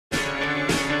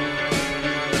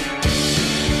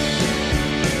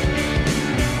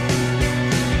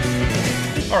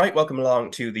All right, welcome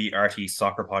along to the RTÉ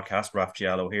Soccer Podcast. Raf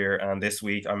Diallo here, and this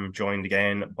week I'm joined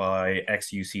again by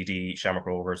ex-UCD Shamrock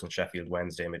Rovers and Sheffield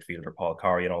Wednesday midfielder Paul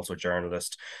Corry and also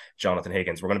journalist Jonathan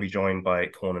Higgins. We're going to be joined by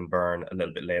Conan Byrne a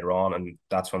little bit later on, and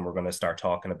that's when we're going to start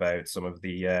talking about some of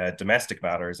the domestic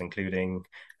matters, including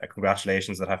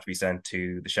congratulations that have to be sent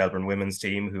to the Shelbourne women's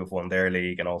team who have won their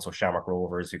league, and also Shamrock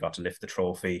Rovers who got to lift the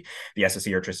trophy, the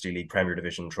SSE Airtricity League Premier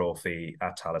Division trophy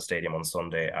at Tallaght Stadium on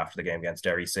Sunday after the game against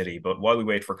Derry City. But while we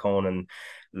wait for Conan,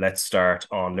 let's start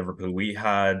on Liverpool. We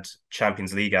had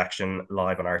Champions League action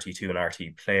live on RT2 and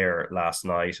RT Player last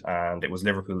night, and it was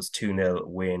Liverpool's 2-0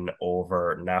 win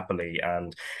over Napoli,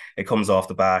 and it comes off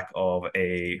the back of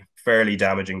a fairly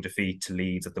damaging defeat to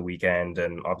Leeds at the weekend,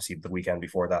 and obviously the weekend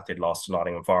before that they'd lost to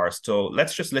Nottingham Forest. So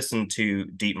let's just listen to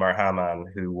Dietmar Hamann,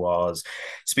 who was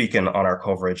speaking on our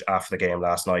coverage after the game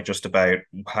last night, just about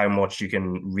how much you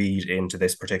can read into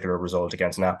this particular result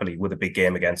against Napoli with a big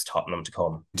game against Tottenham to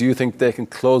come. Do you think they can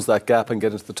close that gap and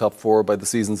get into the top four by the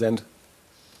season's end?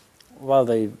 Well,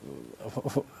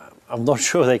 I'm not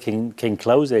sure they can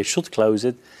close it. They should close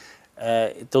it.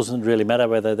 It doesn't really matter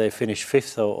whether they finish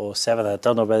fifth or seventh. I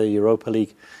don't know whether Europa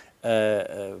League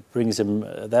brings them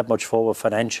that much forward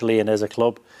financially and as a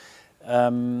club.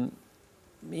 They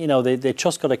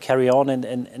just got to carry on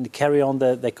and carry on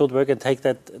their good work and take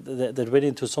that win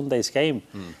into Sunday's game.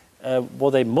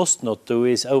 What they must not do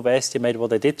is overestimate what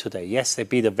they did today. Yes, they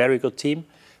beat a very good team,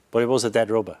 but it was a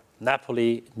dead rubber.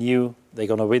 Napoli knew they're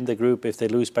going to win the group if they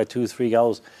lose by 2-3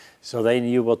 goals. So they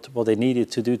knew what they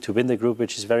needed to do to win the group,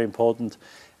 which is very important.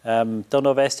 Don't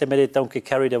overestimate it, don't get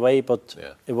carried away, but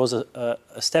It was a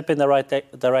step in the right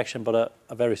direction, but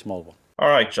a very small one. All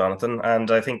right, Jonathan.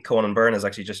 And I think Conan Byrne has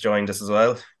actually just joined us as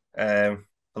well.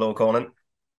 Hello, Conan.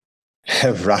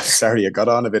 Raf, sorry, I got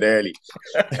on a bit early.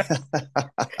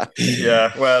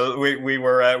 Yeah, well, we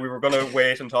were going to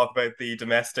wait and talk about the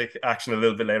domestic action a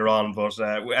little bit later on, but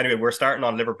anyway, we're starting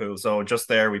on Liverpool. So just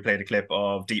there, we played a clip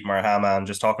of Dietmar Hamann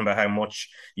just talking about how much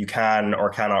you can or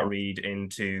cannot read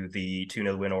into the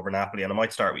 2-0 win over Napoli. And I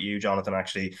might start with you, Jonathan,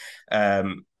 actually.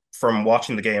 From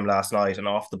watching the game last night and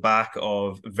off the back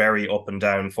of very up and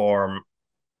down form,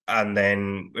 and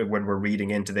then when we're reading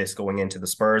into this going into the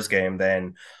Spurs game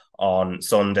then on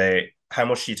Sunday, how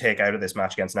much do you take out of this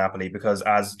match against Napoli? Because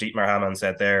as Dietmar Hamann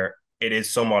said there, it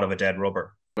is somewhat of a dead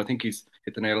rubber. I think he's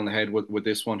hit the nail on the head with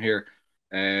this one here.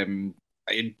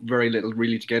 Very little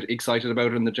really to get excited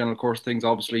about in the general course of things.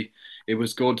 Obviously, it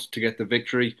was good to get the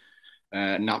victory.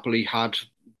 Napoli had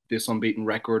this unbeaten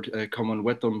record coming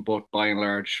with them, but by and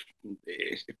large,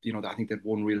 I think they'd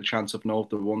one real chance of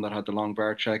note, the one that had the long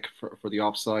bar check for the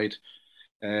offside.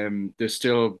 There's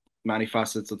still many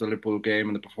facets of the Liverpool game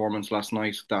and the performance last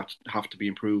night that have to be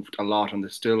improved a lot, and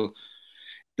there's still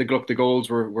the goals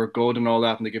were good and all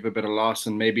that, and they give a bit of loss,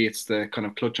 and maybe it's the kind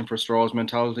of clutching for straws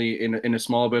mentality in a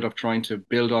small bit of trying to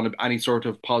build on any sort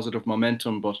of positive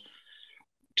momentum. But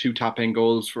 2 tap-in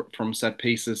goals from set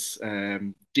pieces,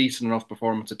 decent enough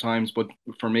performance at times, but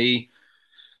for me,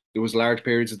 there was large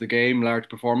periods of the game, large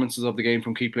performances of the game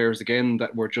from key players again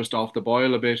that were just off the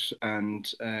boil a bit,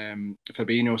 and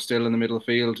Fabinho still in the middle of the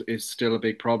field is still a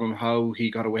big problem. How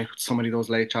he got away with so many of those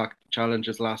late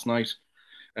challenges last night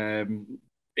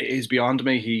is beyond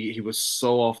me. He was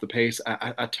so off the pace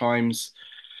at times.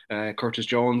 Curtis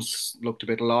Jones looked a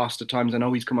bit lost at times. I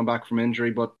know he's coming back from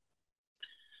injury, but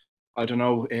I don't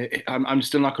know. I'm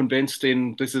still not convinced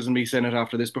this isn't me saying it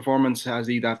after this performance. Has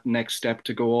he that next step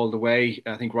to go all the way?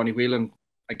 I think Ronnie Whelan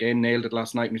again nailed it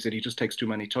last night and he said he just takes too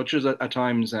many touches at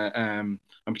times. And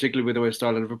particularly with the way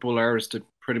style of Liverpool are is to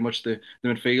pretty much the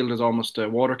midfield is almost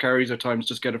water carries at times,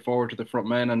 just get it forward to the front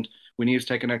men. And when he is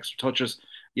taking extra touches,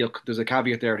 there's a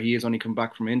caveat there. He is only come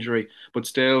back from injury, but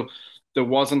still there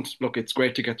wasn't. Look, it's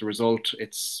great to get the result.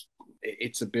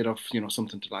 It's a bit of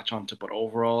something to latch onto, but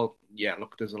overall,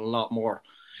 look, there's a lot more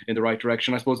in the right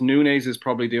direction. I suppose Nunez is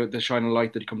probably the shining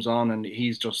light that he comes on, and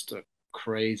he's just a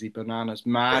crazy bananas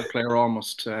mad player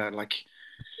almost.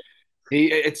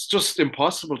 It's just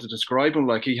impossible to describe him.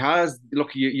 Like, he has,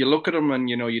 look, you look at him and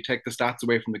you take the stats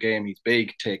away from the game. He's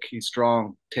big, tick. He's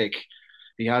strong, tick.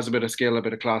 He has a bit of skill, a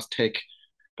bit of class, tick.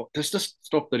 But there's just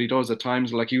stuff that he does at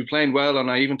times. Like, he was playing well,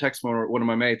 and I even text one of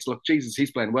my mates, look, Jesus,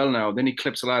 he's playing well now. Then he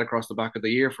clips a lad across the back of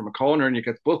the ear from a corner, and you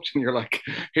get booked, and you're like,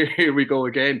 here we go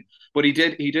again. But he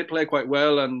did play quite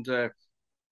well, and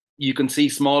you can see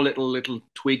small little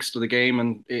tweaks to the game,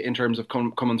 and in terms of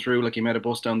coming through, like he made a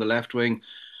bust down the left wing,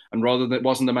 and rather than it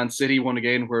wasn't the Man City one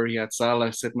again where he had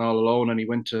Salah sitting all alone and he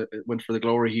went for the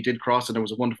glory. He did cross, and it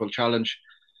was a wonderful challenge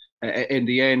in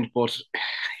the end. But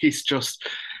he's just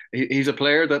he's a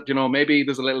player that, maybe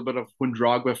there's a little bit of when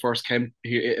Drogba first came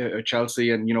here at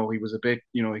Chelsea, and, he was a bit,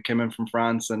 he came in from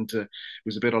France and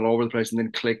was a bit all over the place and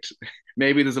then clicked.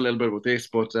 Maybe there's a little bit with this,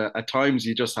 but at times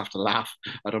you just have to laugh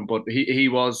at him. But he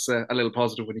was a little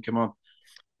positive when he came on.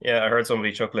 Yeah, I heard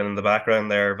somebody chuckling in the background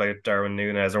there about Darwin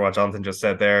Núñez or what Jonathan just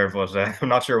said there, but I'm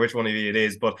not sure which one of you it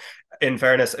is. But in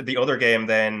fairness, the other game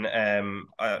then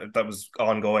that was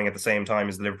ongoing at the same time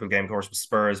as the Liverpool game, of course, was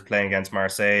Spurs playing against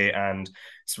Marseille, and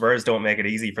Spurs don't make it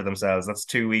easy for themselves. That's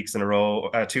 2 weeks in a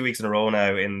row, 2 weeks in a row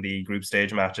now in the group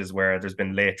stage matches where there's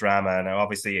been late drama. Now,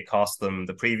 obviously, it cost them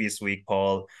the previous week,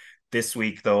 Paul. This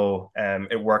week, though,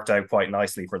 it worked out quite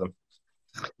nicely for them.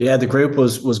 Yeah, the group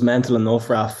was mental enough,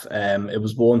 Raf. It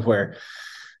was one where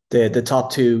the top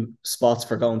two spots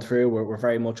for going through were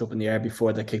very much up in the air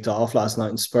before they kicked off last night.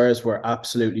 And Spurs were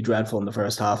absolutely dreadful in the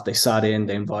first half. They sat in,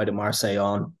 they invited Marseille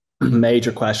on.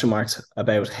 Major question marks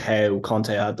about how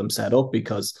Conte had them set up,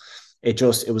 because it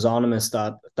was ominous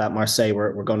that Marseille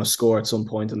were going to score at some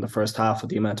point in the first half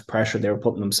with the amount of pressure they were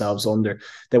putting themselves under.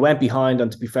 They went behind,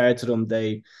 and to be fair to them,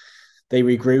 they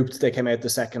regrouped, they came out the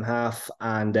second half,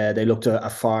 and they looked a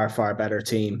far, far better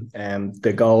team.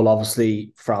 The goal,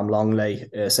 obviously, from Longley,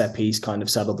 set piece, kind of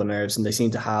settled the nerves, and they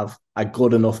seemed to have a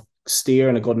good enough steer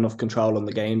and a good enough control on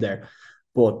the game there.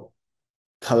 But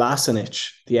Kolasinac,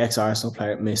 the ex-Arsenal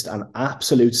player, missed an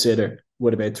absolute sitter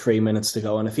with about 3 minutes to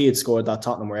go. And if he had scored that,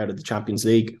 Tottenham were out of the Champions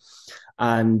League.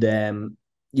 And,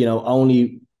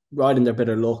 only riding their bit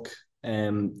of luck,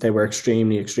 they were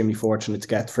extremely, extremely fortunate to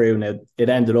get through. Now, it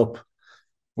ended up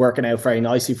working out very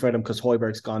nicely for them because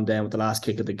Højbjerg's gone down with the last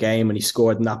kick of the game and he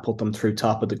scored, and that put them through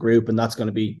top of the group. And that's going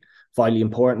to be vitally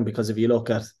important, because if you look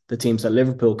at the teams that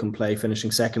Liverpool can play finishing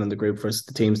second in the group versus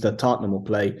the teams that Tottenham will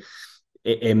play,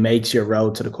 it makes your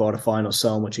road to the quarterfinals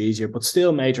so much easier. But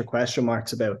still major question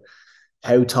marks about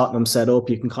how Tottenham set up.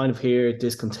 You can kind of hear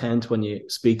discontent when you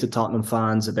speak to Tottenham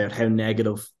fans about how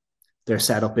negative their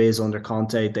setup is under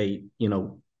Conte. They,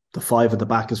 the five at the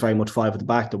back is very much five at the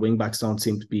back. The wing backs don't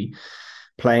seem to be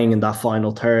playing in that final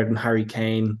third, and Harry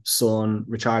Kane, Son,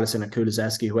 Richarlison, or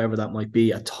Kulusevski, whoever that might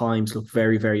be, at times look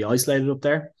very, very isolated up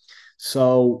there.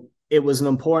 So it was an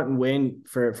important win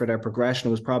for their progression.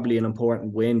 It was probably an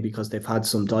important win because they've had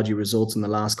some dodgy results in the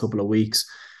last couple of weeks.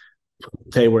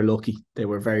 They were lucky. They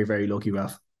were very, very lucky,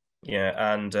 Raf.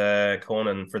 Yeah, and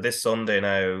Conan, for this Sunday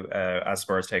now, as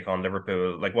Spurs take on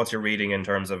Liverpool, what's your reading in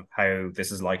terms of how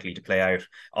this is likely to play out?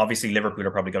 Obviously, Liverpool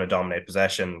are probably going to dominate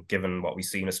possession, given what we've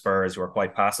seen of Spurs, who are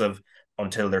quite passive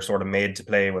until they're sort of made to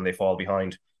play when they fall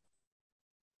behind.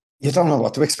 You don't know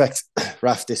what to expect,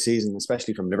 Raf, this season,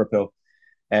 especially from Liverpool.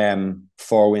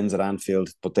 4 wins at Anfield,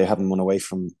 but they haven't won away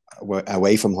from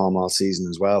home all season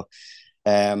as well.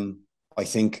 I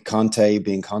think Conte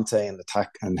being Conte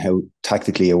and how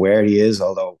tactically aware he is,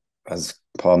 although, as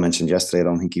Paul mentioned yesterday, I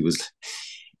don't think he was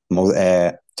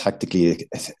tactically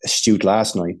astute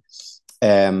last night,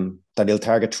 that he'll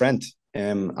target Trent.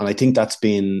 And I think that's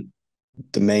been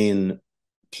the main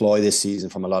ploy this season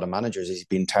from a lot of managers. He's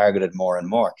been targeted more and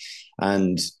more.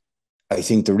 And I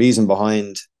think the reason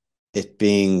behind it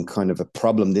being kind of a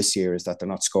problem this year is that they're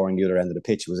not scoring the other end of the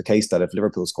pitch. It was a case that if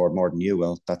Liverpool scored more than you,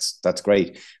 well, that's great.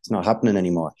 It's not happening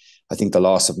anymore. I think the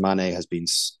loss of Mane has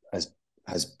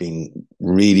been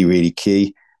really, really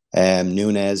key.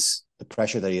 Núñez, the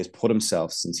pressure that he has put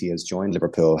himself since he has joined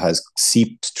Liverpool has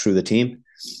seeped through the team.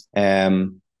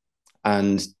 And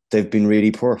they've been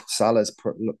really poor. Salah's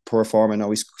poor form. I know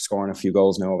he's scoring a few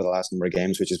goals now over the last number of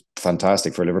games, which is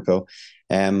fantastic for Liverpool.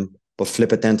 But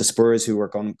flip it then to Spurs, who are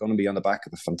going to be on the back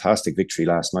of a fantastic victory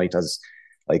last night. As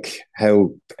how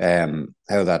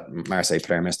that Marseille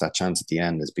player missed that chance at the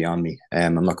end is beyond me.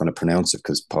 I'm not going to pronounce it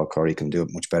because Paul Corry can do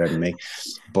it much better than me.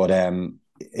 But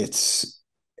it's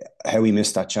how he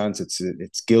missed that chance.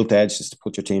 It's gilt edged just to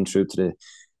put your team through to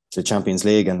the Champions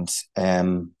League, and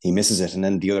he misses it. And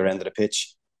then the other end of the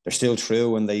pitch, they're still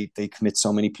true, and they commit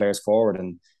so many players forward,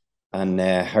 and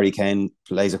Harry Kane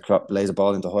lays a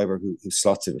ball into Højbjerg, who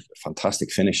slots it, a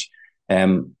fantastic finish.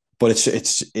 But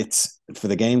it's for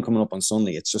the game coming up on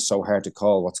Sunday, it's just so hard to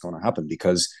call what's going to happen,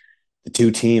 because the two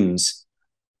teams,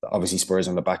 obviously Spurs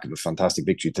on the back of a fantastic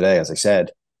victory today, as I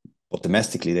said, but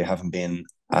domestically they haven't been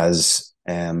as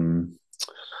as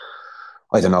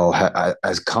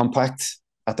compact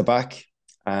at the back,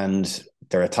 and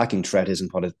their attacking threat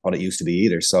isn't what it used to be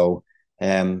either. So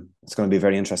it's going to be a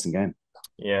very interesting game.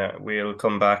 Yeah, we'll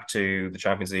come back to the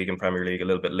Champions League and Premier League a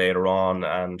little bit later on,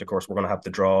 and of course we're going to have the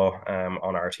draw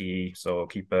on RTE, so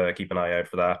keep an eye out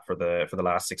for that for the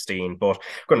last 16. But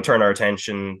we're going to turn our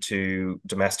attention to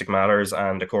domestic matters,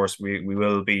 and of course we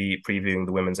will be previewing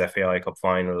the Women's FAI Cup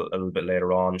final a little bit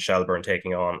later on. Shelbourne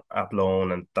taking on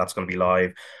Athlone, and that's going to be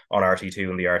live on RT2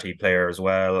 and the RT Player as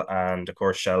well. And of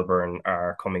course Shelbourne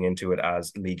are coming into it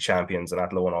as league champions, and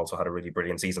Athlone also had a really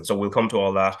brilliant season. So we'll come to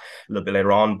all that a little bit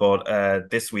later on, but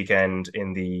this weekend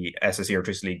in the SSE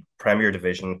Airtricity League Premier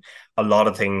Division, a lot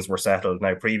of things were settled.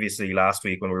 Now, previously last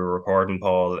week when we were recording,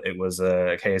 Paul, it was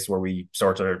a case where we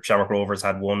Shamrock Rovers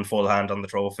had one full hand on the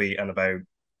trophy and about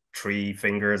three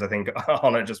fingers, I think,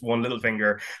 on it, just one little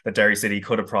finger that Derry City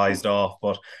could have prized off.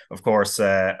 But of course,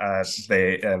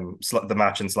 the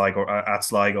match in Sligo at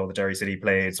Sligo, the Derry City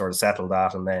played, sort of settled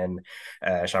that, and then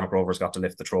Shamrock Rovers got to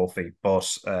lift the trophy.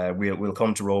 But we'll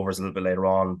come to Rovers a little bit later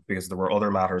on because there were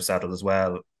other matters settled as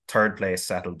well. Third place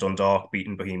settled. Dundalk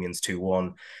beating Bohemians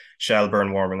 2-1.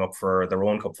 Shelbourne warming up for their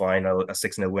own cup final, a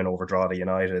 6-0 win over Drogheda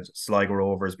United. Sligo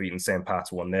Rovers beating St.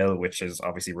 Pat's 1-0, which is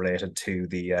obviously related to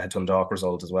the Dundalk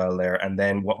result as well there. And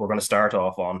then what we're going to start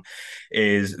off on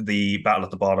is the battle at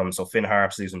the bottom. So Finn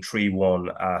Harps losing 3-1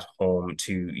 at home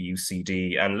to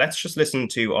UCD. And let's just listen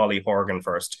to Ollie Horgan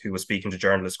first, who was speaking to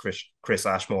journalist Chris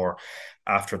Ashmore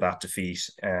after that defeat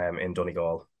in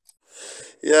Donegal.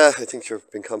 Yeah, I think you've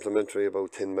been complimentary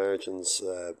about thin margins.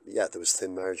 There was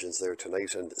thin margins there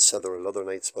tonight and several other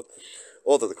nights, but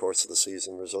over the course of the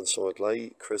season, results don't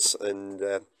lie, Chris, and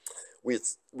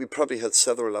we probably had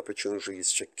several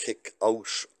opportunities to kick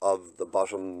out of the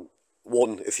bottom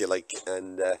one, if you like,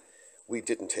 and we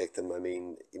didn't take them. I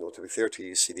mean, to be fair to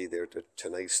UCD there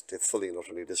tonight, they fully and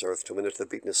utterly deserved to win it. They've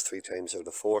beaten us 3 times out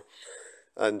of 4,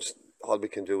 and all we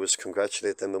can do is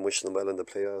congratulate them and wish them well in the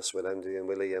playoffs with Andy and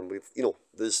Willie. And we've,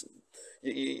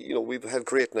 we've had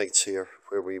great nights here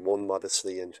where we won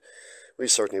modestly, and we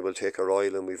certainly will take our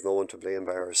oil, and we've no one to blame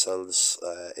by ourselves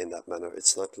in that manner.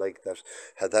 It's not like that.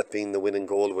 Had that been the winning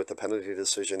goal with the penalty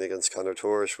decision against Conor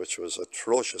Tourish, which was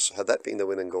atrocious, had that been the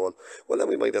winning goal, well, then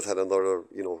we might have had another,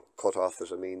 cut off it.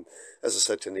 I mean, as I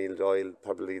said to Neil Doyle,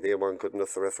 probably they weren't good enough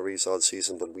for referees all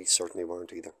season, but we certainly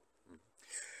weren't either.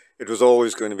 It was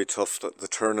always going to be tough. The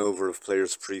turnover of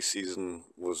players pre-season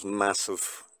was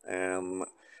massive.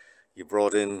 You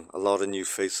brought in a lot of new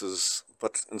faces,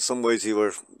 but in some ways you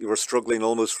were struggling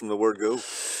almost from the word go.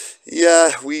 Yeah,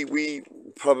 we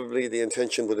probably, the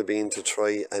intention would have been to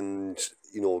try and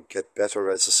get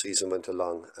better as the season went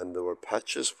along, and there were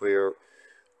patches where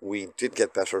we did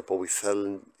get better, but we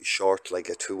fell short, like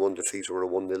a 2-1 defeat or a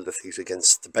 1-0 defeat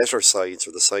against the better sides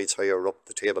or the sides higher up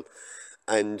the table.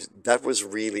 And that was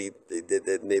really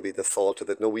maybe the fault of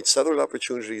it. No, we'd several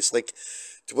opportunities. Like,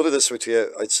 to put it this way to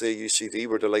you, I'd say UCD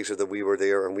were delighted that we were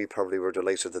there, and we probably were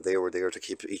delighted that they were there to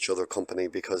keep each other company,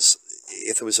 because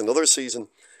if it was another season,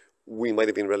 we might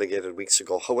have been relegated weeks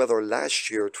ago. However, last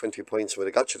year, 20 points would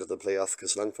have got you to the playoff,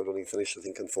 because Longford only finished, I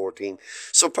think, in 14.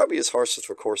 So probably it's horses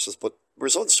for courses, but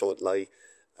results don't lie.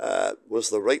 Was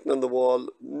the writing on the wall?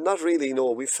 Not really, no.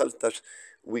 We felt that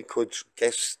we could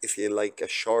get, if you like, a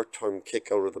short-term kick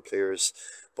out of the players,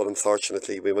 but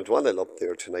unfortunately we went 1-0 up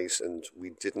there tonight, and we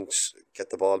didn't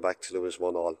get the ball back till it was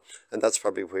 1-1, and that's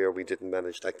probably where we didn't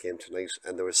manage that game tonight,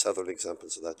 and there were several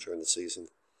examples of that during the season.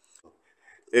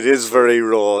 It is very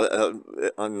raw,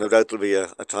 and no doubt there'll be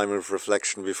a time of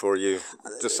reflection before you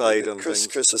decide on things.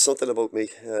 Chris, there's something about me.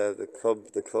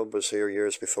 The club was here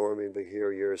years before me, be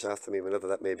here years after me, whenever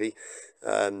that may be.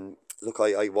 Look,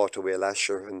 I walked away last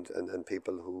year, and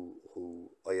people who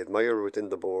I admire within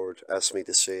the board asked me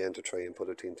to stay and to try and put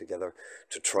a team together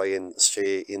to try and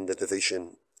stay in the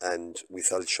division, and we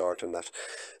fell short on that.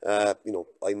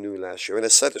 I knew last year, and I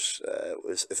said it,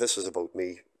 if this was about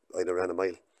me, I'd have ran a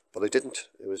mile, but I didn't.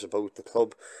 It was about the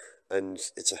club, and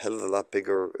it's a hell of a lot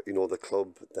bigger, the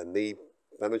club than me.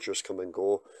 Managers come and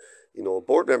go,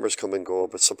 board members come and go,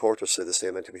 but supporters say the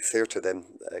same. And to be fair to them,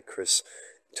 Chris,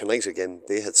 tonight again,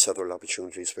 they had several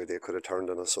opportunities where they could have turned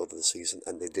on us over the season,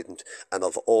 and they didn't. And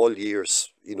of all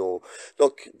years,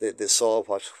 look, they saw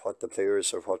what the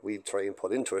players or what we try and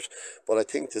put into it. But I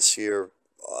think this year,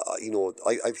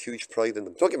 I have huge pride in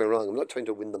them. Don't get me wrong, I'm not trying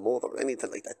to win them over or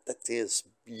anything like that. That day is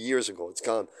years ago, it's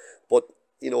gone. But,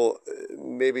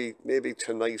 maybe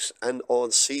tonight and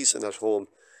all season at home,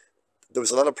 there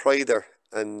was a lot of pride there,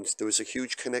 and there was a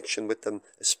huge connection with them,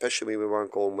 especially when we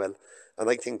weren't going well. And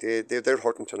I think they're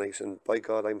hurting tonight, and by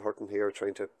God, I'm hurting here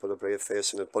trying to put a brave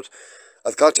face in it. But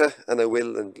I've got to, and I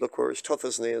will. And look, we're as tough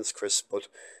as nails, Chris, but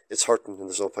it's hurting, and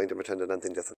there's no point in pretending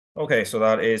anything different. Okay, so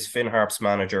that is Finn Harps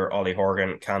manager Ollie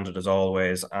Horgan, candid as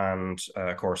always, and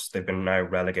of course they've been now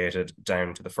relegated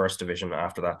down to the first division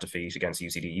after that defeat against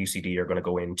UCD. UCD are going to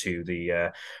go into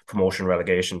the promotion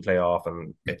relegation playoff,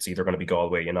 and it's either going to be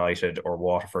Galway United or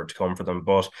Waterford to come for them.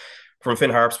 But from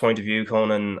Finn Harps' point of view,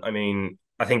 Conan, I mean,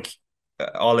 I think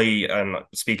Ollie, and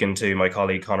speaking to my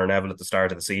colleague Conor Neville at the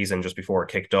start of the season, just before it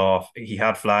kicked off, he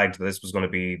had flagged that this was going to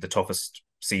be the toughest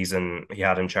season he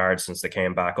had in charge since they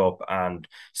came back up, and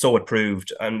so it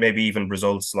proved. And maybe even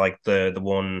results like the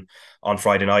one on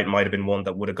Friday night might have been one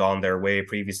that would have gone their way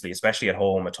previously, especially at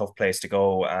home, a tough place to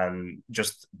go, and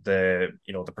just the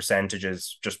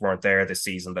percentages just weren't there this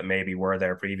season that maybe were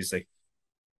there previously.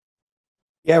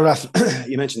 Yeah, Raf,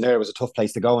 you mentioned there it was a tough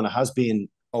place to go, and it has been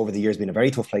over the years been a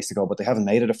very tough place to go, but they haven't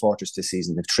made it a fortress this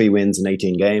season. They've 3 wins in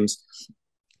 18 games,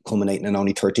 culminating in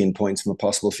only 13 points from a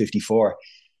possible 54.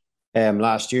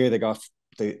 Last year they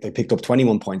picked up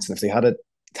 21 points, and if they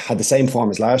had the same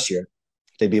form as last year,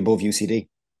 they'd be above UCD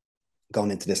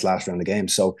going into this last round of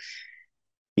games. So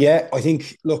yeah, I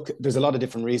think, look, there's a lot of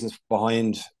different reasons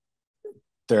behind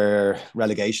their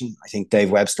relegation. I think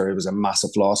Dave Webster was a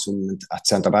massive loss at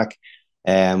centre back.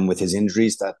 With his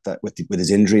injuries with his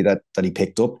injury that he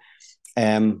picked up,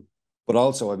 but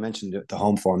also I mentioned the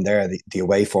home form there. The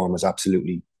away form was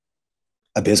absolutely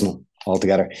abysmal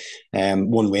altogether. 1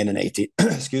 win in 18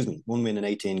 1 win in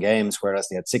 18 games, whereas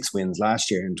they had 6 wins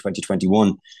last year in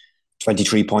 2021.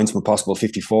 23 points from a possible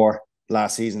 54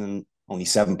 last season, and only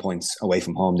 7 points away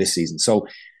from home this season. So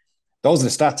those are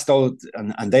the stats, though,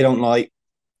 and they don't lie.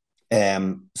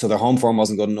 So their home form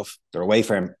wasn't good enough. Their away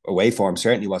form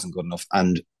certainly wasn't good enough.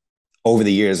 And over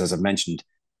the years, as I've mentioned,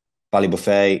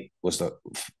 Ballybuffet was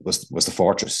the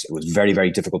fortress. It was a very,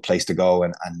 very difficult place to go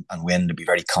and win, to be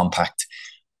very compact.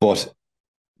 But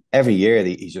every year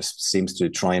he just seems to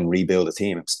try and rebuild a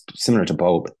team. It's similar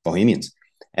to Bohemians.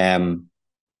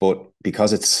 But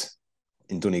because it's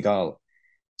in Donegal,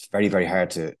 it's very, very hard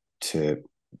to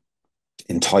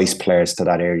entice players to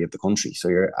that area of the country. So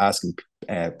you're asking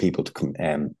people to come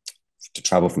to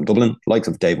travel from Dublin, likes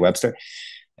of Dave Webster,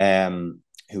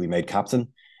 who we made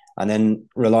captain, and then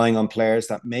relying on players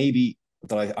that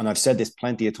I've said this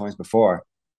plenty of times before,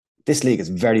 this league is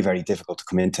very, very difficult to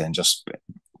come into and just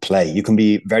play. You can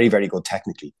be very, very good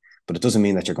technically, but it doesn't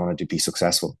mean that you're going to be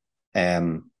successful.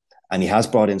 And he has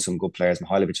brought in some good players.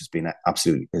 Mihailovic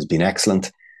has been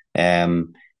excellent.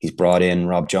 He's brought in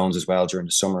Rob Jones as well during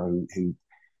the summer, who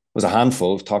was a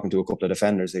handful. Talking to a couple of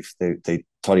defenders, they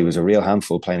thought he was a real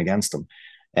handful playing against them.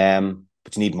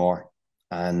 But you need more,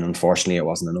 and unfortunately, it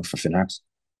wasn't enough for Finn Harps.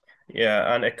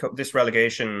 Yeah, and this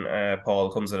relegation,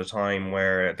 Paul, comes at a time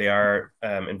where they are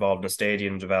involved in a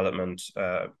stadium development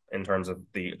in terms of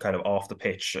the kind of off the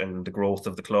pitch and the growth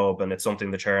of the club, and it's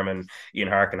something the chairman Ian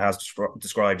Harkin has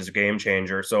described as a game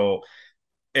changer. So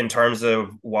in terms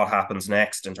of what happens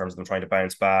next, in terms of them trying to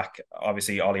bounce back,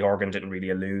 obviously Ollie Horgan didn't really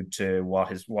allude to what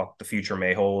the future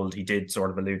may hold. He did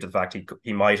sort of allude to the fact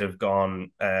he might have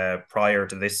gone prior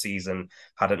to this season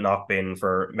had it not been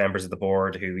for members of the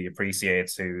board who he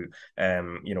appreciates, who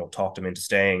talked him into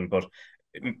staying. But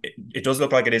it does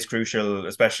look like it is crucial,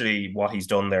 especially what he's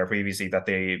done there previously, that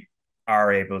they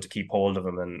are able to keep hold of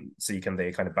him and see can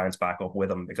they kind of bounce back up with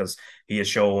him, because he has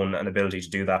shown an ability to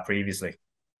do that previously.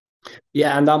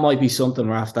 Yeah, and that might be something,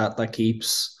 Raf, that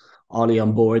keeps Ollie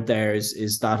on board there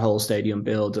is that whole stadium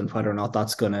build, and whether or not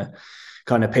that's going to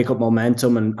kind of pick up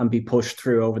momentum and be pushed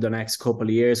through over the next couple of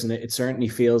years. And it certainly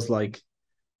feels like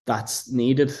that's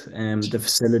needed. The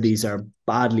facilities are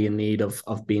badly in need of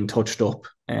being touched up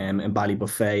in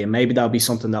Ballybuffet, and maybe that'll be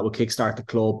something that will kickstart the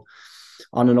club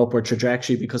on an upward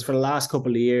trajectory, because for the last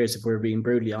couple of years, if we're being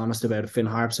brutally honest about it, Finn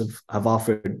Harps have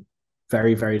offered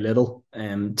very, very little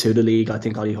to the league. I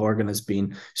think Ollie Horgan has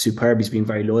been superb. He's been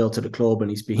very loyal to the club,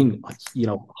 and he's been,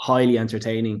 highly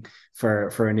entertaining for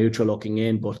a neutral looking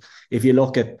in. But if you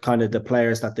look at kind of the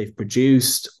players that they've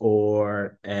produced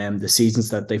or the seasons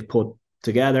that they've put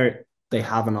together, they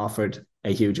haven't offered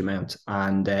a huge amount.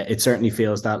 And it certainly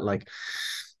feels that like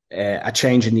a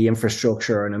change in the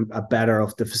infrastructure and a better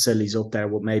of the facilities up there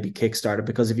would maybe kickstart it.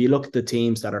 Because if you look at the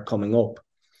teams that are coming up,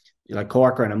 like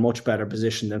Cork are in a much better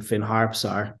position than Finn Harps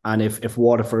are. And if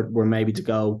Waterford were maybe to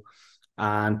go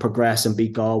and progress and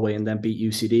beat Galway and then beat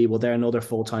UCD, well, they're another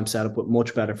full-time setup with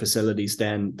much better facilities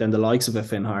than the likes of a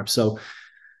Finn Harps. So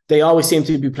they always seem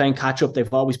to be playing catch-up.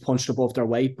 They've always punched above their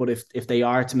weight. But if they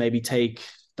are to maybe take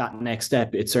that next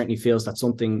step, it certainly feels that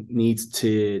something needs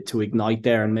to ignite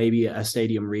there, and maybe a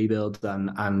stadium rebuild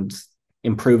and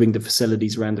improving the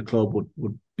facilities around the club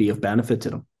would be of benefit to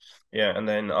them. Yeah, and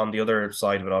then on the other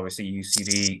side of it, obviously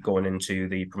UCD going into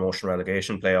the promotion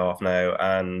relegation playoff now,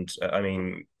 and I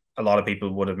mean, a lot of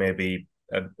people would have maybe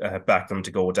backed them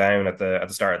to go down at the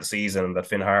start of the season. That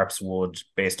Finn Harps would,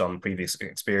 based on previous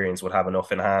experience, would have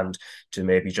enough in hand to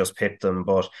maybe just pit them.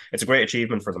 But it's a great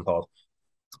achievement for them, Paul.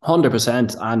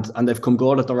 100%, and they've come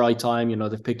good at the right time. You know,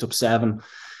 they've picked up 7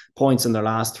 points in their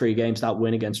last 3 games. That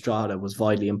win against Drogheda was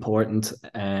vitally important.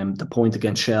 The point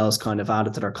against Shells kind of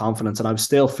added to their confidence, and I was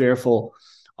still fearful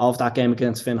of that game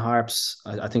against Finn Harps.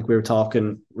 I think we were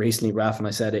talking recently, Raf, and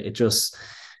I said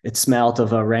it smelt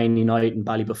of a rainy night in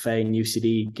Ballybuffet and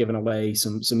UCD giving away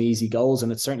some easy goals,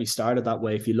 and it certainly started that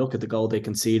way. If you look at the goal they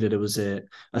conceded, it was a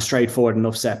straightforward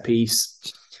enough set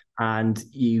piece, and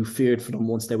you feared for them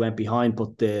once they went behind.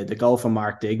 But the goal from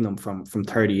Mark Dignam from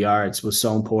 30 yards was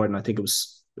so important. I think it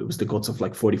was the guts of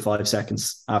like 45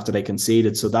 seconds after they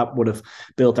conceded. So that would have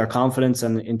built their confidence.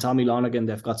 And in Tommy Lonergan,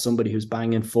 they've got somebody who's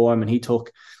banging form, and he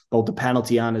took both the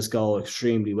penalty and his goal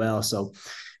extremely well. So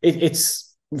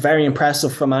it's very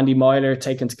impressive from Andy Myler,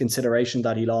 taking into consideration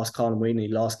that he lost Colin Whelan, he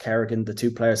lost Kerrigan, the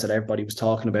 2 players that everybody was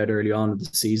talking about early on in the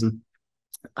season.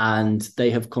 And they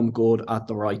have come good at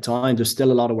the right time. There's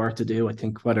still a lot of work to do. I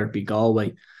think whether it be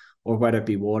Galway or whether it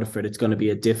be Waterford, it's going to be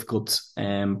a difficult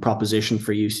proposition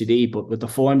for UCD. But with the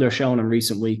form they're showing in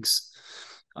recent weeks,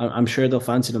 I'm sure they'll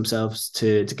fancy themselves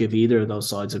to give either of those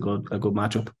sides a good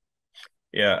matchup.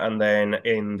 Yeah, and then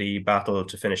in the battle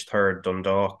to finish third,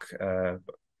 Dundalk,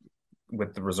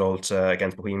 with the result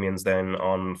against Bohemians then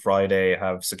on Friday,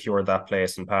 have secured that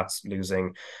place, and Pats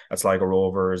losing at Sligo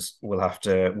Rovers. We'll have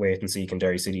to wait and see can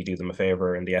Derry City do them a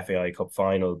favour in the FAI Cup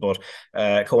final. But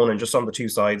Conan, just on the 2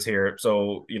 sides here,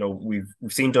 so you know we've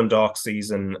seen Dundalk's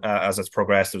season as it's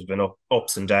progressed. There's been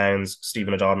ups and downs.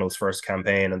 Stephen O'Donnell's first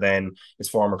campaign, and then his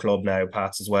former club now,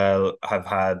 Pats as well, have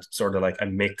had sort of like a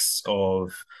mix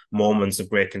of moments of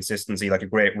great consistency, like a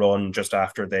great run just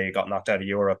after they got knocked out of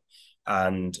Europe,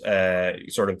 and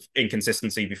sort of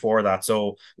inconsistency before that.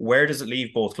 So where does it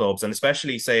leave both clubs? And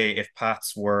especially, say, if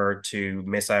Pats were to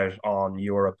miss out on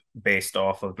Europe based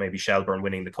off of maybe Shelbourne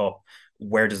winning the cup,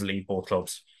 where does it leave both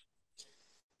clubs?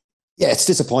 Yeah, it's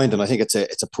disappointing. I think it's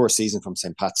a poor season from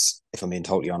St. Pat's, if I'm being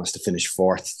totally honest, to finish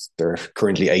 4th. They're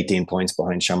currently 18 points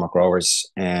behind Shamrock Rovers.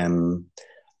 And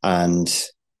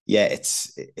yeah,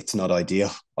 it's not ideal,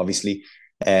 obviously.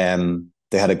 They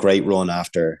had a great run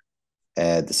after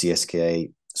the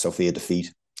CSKA Sofia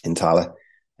defeat in Tala.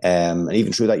 And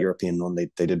even through that European run, they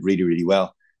did really, really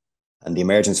well. And the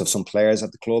emergence of some players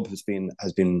at the club has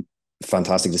been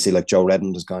fantastic to see. Like Joe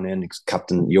Redmond has gone in,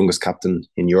 youngest captain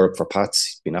in Europe for Pats.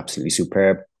 He's been absolutely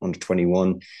superb. Under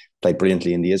 21, played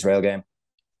brilliantly in the Israel game.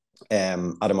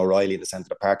 Adam O'Reilly in the centre of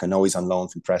the park. I know he's on loan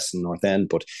from Preston North End,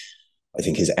 but I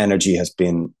think his energy has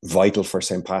been vital for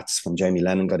St. Pat's when Jamie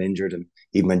Lennon got injured. And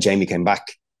even when Jamie came back,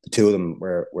 the 2 of them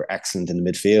were excellent in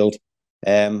the midfield.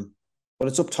 But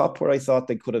it's up top where I thought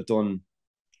they could have done,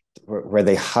 where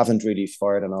they haven't really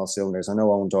fired on all cylinders. I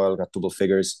know Owen Doyle got double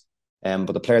figures,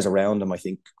 but the players around him, I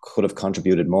think, could have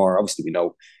contributed more. Obviously, we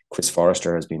know Chris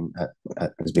Forrester has been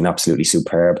absolutely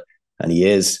superb, and he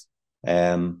is.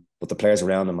 But the players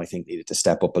around him, I think, needed to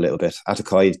step up a little bit.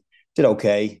 Atakai did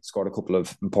okay, scored a couple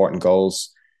of important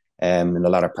goals in the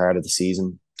latter part of the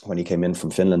season when he came in from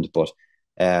Finland. But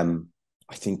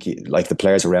I think, like the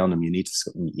players around him, you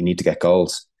need to get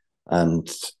goals, and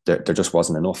there just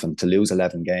wasn't enough. And to lose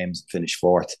 11 games and finish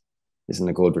 4th isn't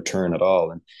a good return at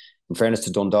all. And in fairness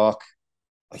to Dundalk,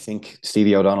 I think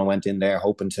Stevie O'Donnell went in there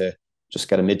hoping to just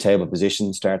get a mid-table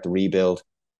position, start the rebuild,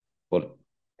 but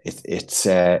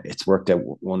it's worked out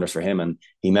wonders for him. And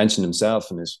he mentioned himself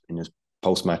in his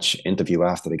post-match interview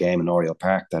after the game in Oriel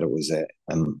Park that it was a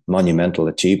monumental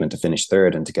achievement to finish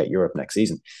 3rd and to get Europe next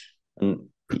season. And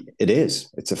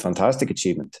it's a fantastic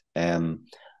achievement. And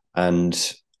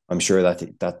I'm sure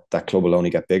that club will only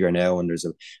get bigger now, and there's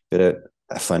a bit of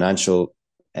a financial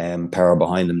power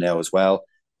behind them now as well.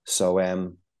 So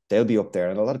they'll be up there,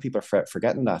 and a lot of people are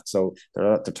forgetting that. So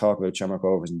they're talking about Shamrock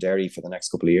Rovers and Derry for the next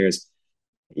couple of years.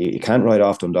 You can't write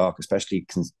off Dundalk, especially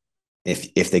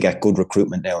if they get good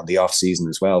recruitment now in the off season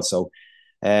as well. So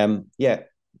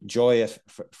joy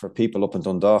for people up in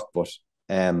Dundalk, but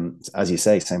as you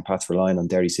say, St. Pat's relying on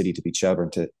Derry City to beat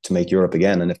Shelbourne to make Europe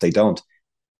again, and if they don't,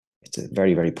 it's a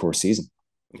very, very poor season.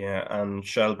 Yeah, and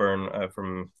Shelbourne,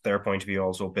 from their point of view,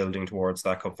 also building towards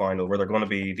that cup final, where they're going to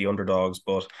be the underdogs,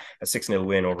 but a 6-0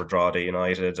 win over Drogheda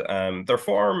United. Their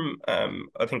form,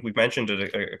 I think we've mentioned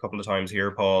it a couple of times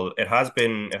here, Paul. It has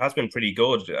been pretty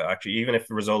good, actually, even if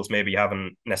the results maybe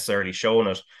haven't necessarily shown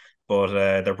it.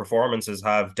 but their performances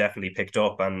have definitely picked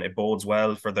up, and it bodes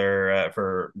well for their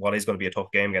for what is going to be a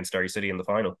tough game against Derry City in the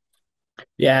final.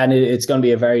 Yeah, and it's going to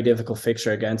be a very difficult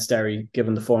fixture against Derry,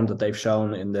 given the form that they've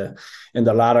shown in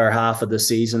the latter half of the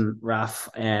season, Raf.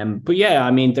 But yeah, I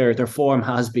mean their form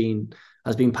has been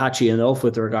patchy enough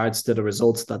with regards to the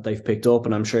results that they've picked up,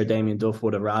 and I'm sure Damien Duff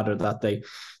would have rather that they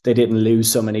didn't lose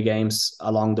so many games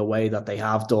along the way that they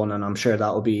have done, and I'm sure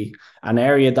that will be an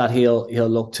area that he'll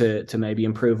look to maybe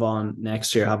improve on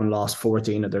next year, having lost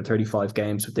 14 of their 35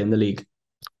 games within the league.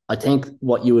 I think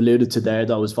what you alluded to there,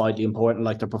 though, is vitally important.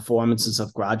 Like, their performances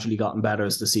have gradually gotten better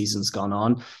as the season's gone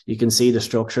on. You can see the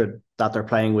structure that they're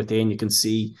playing within. You can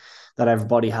see that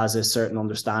everybody has a certain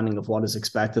understanding of what is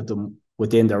expected of them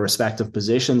within their respective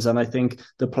positions. And I think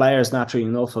the players, naturally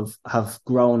enough, have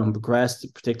grown and progressed,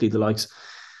 particularly the likes,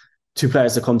 two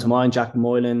players that come to mind, Jack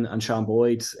Moylan and Sean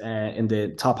Boyd, in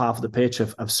the top half of the pitch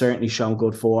have certainly shown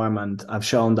good form and have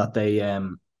shown that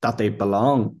they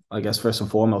belong, I guess, first and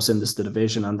foremost in this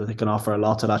division, and that they can offer a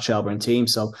lot to that Shelbourne team.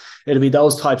 So it'll be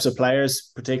those types of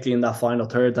players, particularly in that final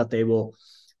third, that they will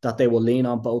lean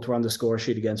on. Both were on the score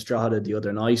sheet against Drogheda the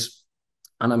other night.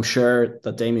 And I'm sure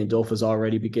that Damien Duff has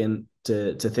already begun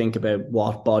to think about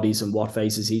what bodies and what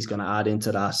faces he's going to add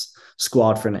into that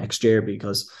squad for next year,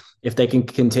 because if they can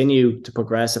continue to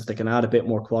progress, if they can add a bit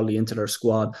more quality into their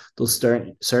squad, they'll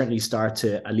certainly start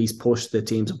to at least push the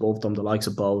teams above them, the likes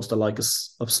of Bows, the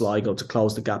likes of Sligo, to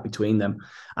close the gap between them.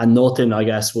 And nothing, I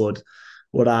guess, would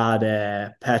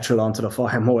add petrol onto the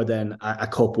fire more than a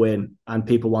cup win and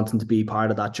people wanting to be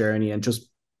part of that journey, and just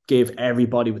give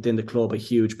everybody within the club a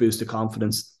huge boost of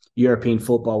confidence. European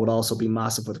football would also be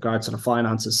massive with regards to the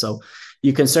finances. So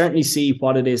you can certainly see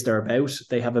what it is they're about.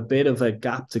 They have a bit of a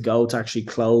gap to go to actually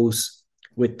close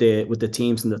with the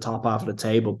teams in the top half of the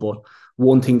table. But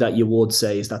one thing that you would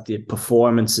say is that the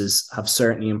performances have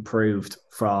certainly improved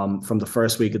from the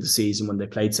first week of the season when they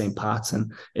played St. Pat's,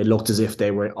 and it looked as if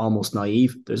they were almost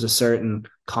naive. There's a certain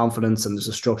confidence and there's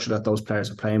a structure that those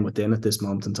players are playing within at this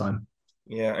moment in time.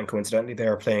 Yeah, and coincidentally, they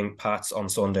are playing Pats on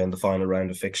Sunday in the final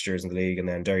round of fixtures in the league, and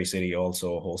then Derry City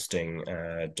also hosting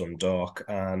Dundalk.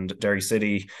 And Derry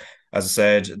City, as I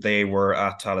said, they were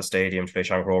at Tallaght Stadium to play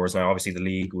Shamrock Rovers. Now, obviously, the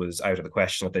league was out of the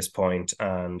question at this point,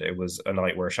 and it was a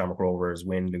night where Shamrock Rovers,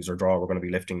 win, lose or draw, were going to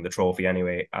be lifting the trophy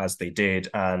anyway, as they did.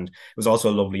 And it was also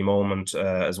a lovely moment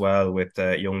as well, with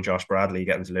young Josh Bradley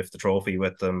getting to lift the trophy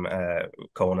with them.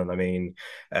 Conan, I mean,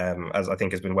 as I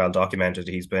think has been well documented,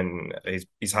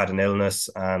 he's had an illness,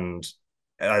 and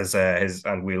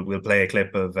we'll play a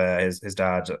clip of his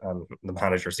dad and the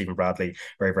manager Stephen Bradley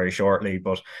very, very shortly.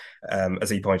 But as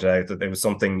he pointed out, that it was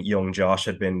something young Josh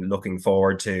had been looking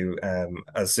forward to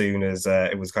as soon as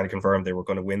it was kind of confirmed they were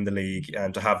going to win the league,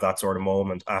 and to have that sort of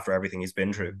moment after everything he's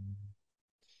been through.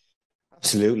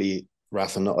 Absolutely,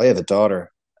 Rafa. I have a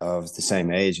daughter of the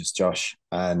same age as Josh,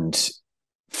 and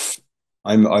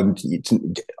I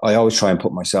always try and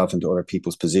put myself into other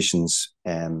people's positions,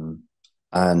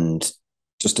 and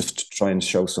just to try and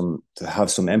to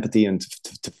have some empathy and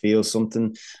to feel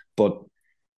something. But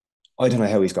I don't know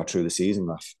how he's got through the season,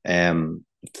 Raf,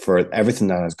 for everything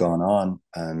that has gone on,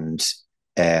 and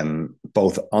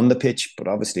both on the pitch, but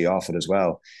obviously off it as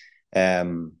well.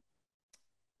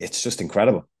 It's just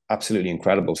incredible, absolutely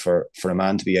incredible for a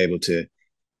man to be able to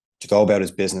go about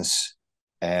his business,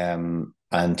 and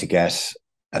to get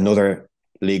another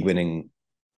league-winning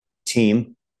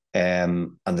team,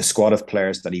 and the squad of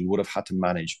players that he would have had to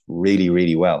manage really,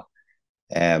 really well.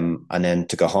 And then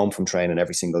to go home from training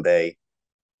every single day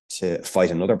to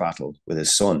fight another battle with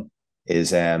his son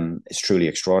is truly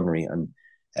extraordinary. And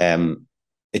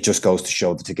it just goes to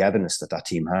show the togetherness that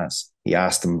team has. He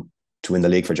asked them to win the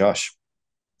league for Josh,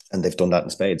 and they've done that in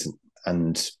spades.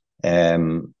 And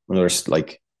another,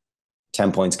 like,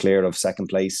 10 points clear of second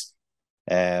place,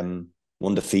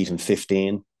 one defeat in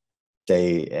 15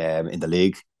 in the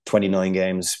league. 29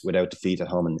 games without defeat at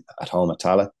home at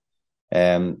Tallaght.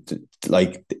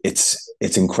 Like,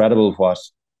 it's incredible what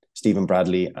Stephen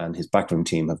Bradley and his backroom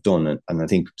team have done, and I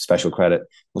think special credit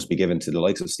must be given to the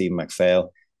likes of Stephen McPhail,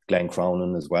 Glenn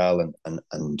Cronin as well,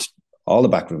 and all the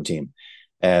backroom team,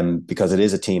 because it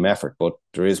is a team effort. But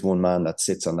there is one man that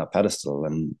sits on that pedestal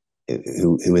and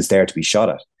who is there to be shot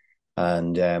at,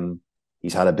 and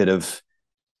he's had a bit of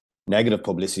negative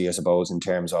publicity, I suppose, in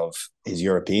terms of his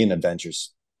European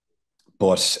adventures.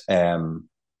 But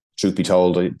truth be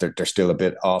told, they're still a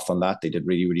bit off on that. They did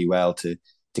really, really well to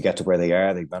get to where they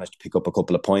are. They managed to pick up a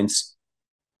couple of points,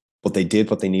 but they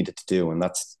did what they needed to do, and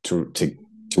that's to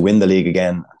win the league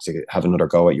again, to have another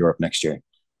go at Europe next year.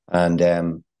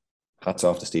 And hats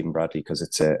off to Stephen Bradley, because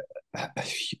it's a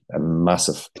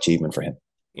massive achievement for him.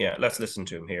 Yeah, let's listen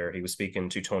to him here. He was speaking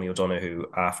to Tony O'Donoghue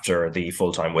after the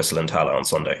full-time whistle in Tala on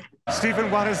Sunday. Stephen,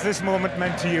 what has this moment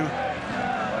meant to you?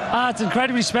 It's an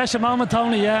incredibly special moment,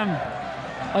 Tony.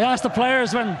 I asked the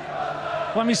players when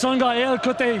my son got ill,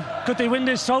 could they win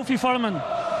this trophy for him? And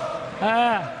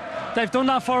they've done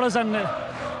that for us, and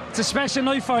it's a special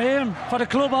night for him, for the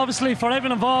club, obviously, for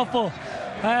everyone involved. But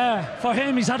for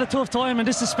him, he's had a tough time, and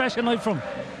this is a special night for him.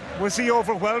 Was he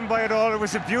overwhelmed by it all? It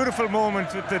was a beautiful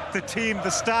moment with the team,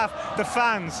 the staff, the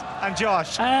fans, and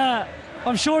Josh.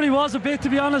 I'm sure he was a bit, to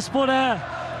be honest, but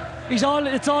it's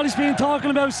all he's been talking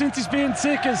about since he's been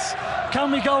sick is, can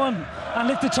we go and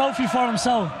lift the trophy for him?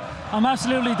 So I'm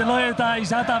absolutely delighted that he's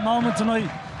had that moment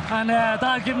tonight, and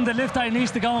that'll give him the lift that he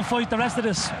needs to go and fight the rest of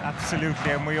this.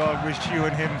 Absolutely, and we all wish you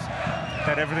and him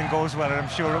that everything goes well, and I'm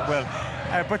sure it will.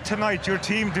 But tonight, your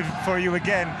team did for you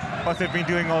again what they've been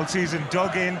doing all season,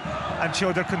 dug in and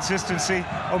showed their consistency,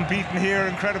 unbeaten here,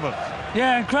 incredible.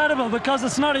 Yeah, incredible, because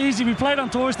it's not easy. We played on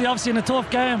Thursday, obviously, in a tough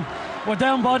game. We're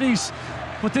down bodies,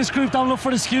 but this group don't look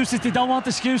for excuses. They don't want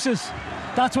excuses.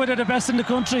 That's why they're the best in the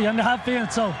country, and they have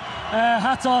been. So,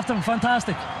 hats off them,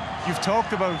 fantastic. You've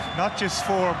talked about not just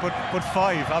 4, but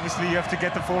 5. Obviously, you have to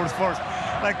get the 4s first.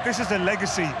 Like, this is a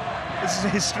legacy. This is a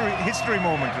history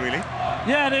moment, really.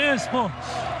 Yeah, it is, but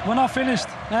we're not finished.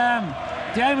 The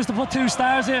aim is to put 2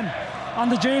 stars in on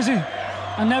the jersey,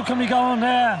 and now can we go and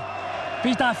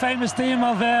beat that famous team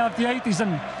of the 80s,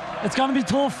 and it's going to be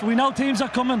tough. We know teams are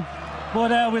coming,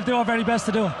 but we'll do our very best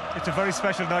to do it. It's a very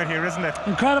special night here, isn't it?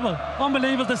 Incredible,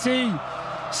 unbelievable to see,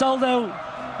 sold out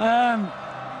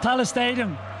Tallaght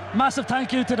Stadium. Massive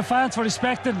thank you to the fans for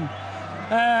respecting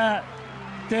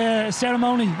the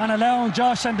ceremony and allowing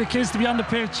Josh and the kids to be on the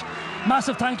pitch.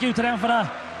 Massive thank you to them for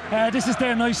that. This is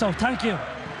their night, so thank you.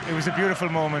 It was a beautiful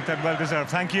moment and well deserved.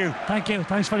 Thank you. Thank you.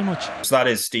 Thanks very much. So that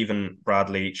is Stephen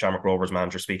Bradley, Shamrock Rovers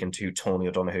manager, speaking to Tony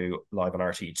O'Donoghue live on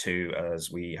RT2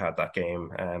 as we had that game,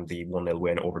 the 1-0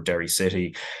 win over Derry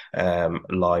City,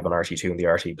 live on RT2 and the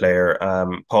RT player.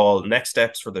 Paul, next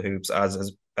steps for the Hoops,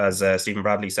 as Stephen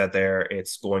Bradley said there,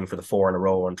 it's going for the 4 in a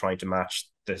row and trying to match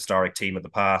the historic team of the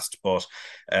past, but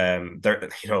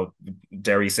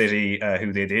Derry City,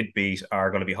 who they did beat,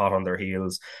 are going to be hot on their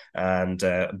heels, and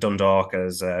Dundalk,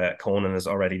 as Conan has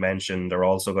already mentioned, are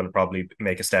also going to probably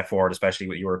make a step forward, especially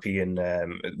with European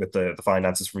with the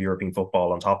finances from European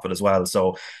football on top of it as well.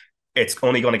 So it's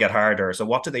only going to get harder. So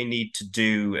what do they need to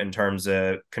do in terms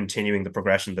of continuing the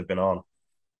progression they've been on?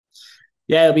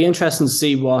 Yeah, it'll be interesting to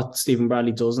see what Stephen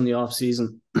Bradley does in the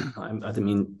off-season. I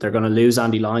mean, they're going to lose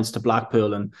Andy Lyons to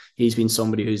Blackpool, and he's been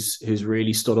somebody who's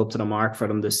really stood up to the mark for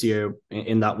them this year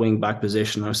in that wing-back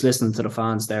position. I was listening to the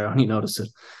fans there, I only noticed it,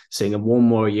 saying 1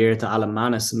 more year to Alan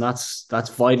Mannis, and that's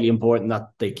vitally important that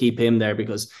they keep him there,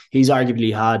 because he's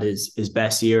arguably had his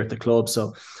best year at the club.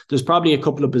 So there's probably a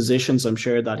couple of positions I'm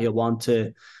sure that he'll want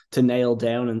to nail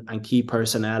down and keep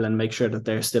personnel and make sure that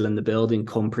they're still in the building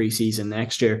come pre-season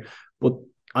next year. But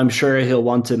I'm sure he'll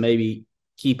want to maybe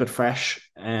keep it fresh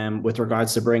with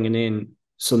regards to bringing in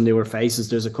some newer faces.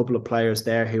 There's a couple of players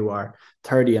there who are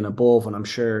 30 and above, and I'm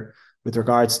sure with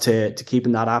regards to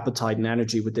keeping that appetite and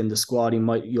energy within the squad,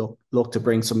 you'll look to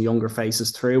bring some younger faces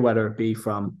through, whether it be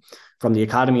from the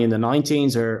academy in the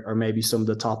 19s or maybe some of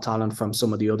the top talent from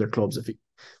some of the other clubs. If you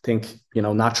think,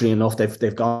 naturally enough,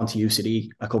 they've gone to UCD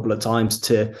a couple of times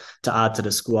to add to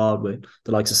the squad with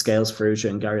the likes of Scales, Ferrugia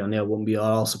and Gary O'Neill. Wouldn't be at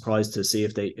all surprised to see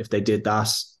if they did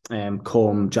that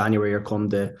come January or come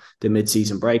the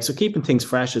mid-season break. So keeping things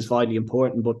fresh is vitally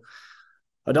important, but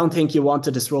I don't think you want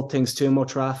to disrupt things too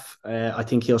much, Raf. I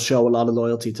think he'll show a lot of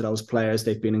loyalty to those players.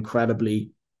 They've been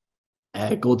incredibly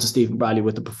good to Stephen Bradley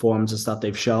with the performances that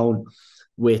they've shown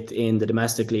within the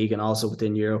domestic league and also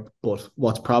within Europe. But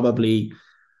what's probably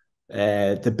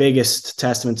the biggest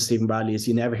testament to Stephen Bradley is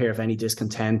you never hear of any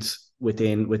discontent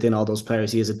within all those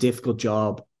players. He has a difficult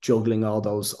job juggling all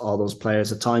those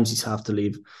players. At times he's have to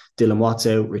leave Dylan Watts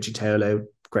out, Richie Taylor out,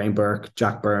 Graham Burke,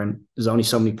 Jack Byrne. There's only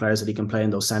so many players that he can play in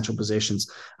those central positions,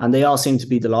 and they all seem to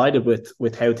be delighted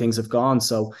with how things have gone.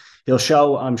 So he'll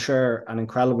show, I'm sure, an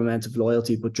incredible amount of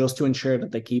loyalty, but just to ensure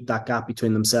that they keep that gap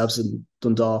between themselves and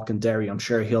Dundalk and Derry, I'm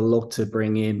sure he'll look to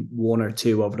bring in 1 or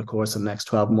 2 over the course of the next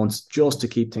 12 months just to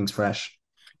keep things fresh.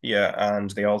 Yeah,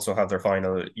 and they also have their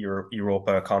final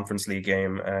Europa Conference League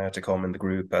game to come in the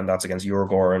group, and that's against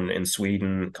Djurgården in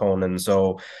Sweden, Conan.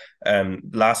 So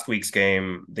last week's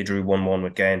game, they drew 1-1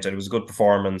 with Ghent, and it was a good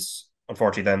performance.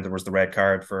 Unfortunately, then there was the red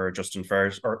card for Justin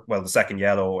the second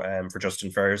yellow for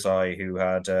Justin Fersey, who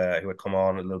had come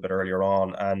on a little bit earlier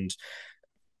on. And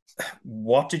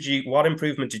what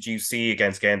improvement did you see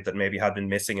against Ghent that maybe had been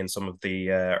missing in some of the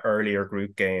earlier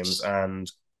group games?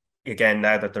 And again,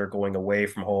 now that they're going away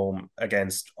from home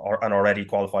against an already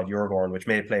qualified Eurogorn, which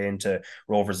may play into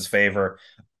Rovers' favour,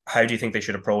 how do you think they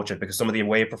should approach it? Because some of the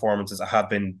away performances have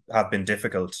been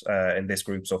difficult in this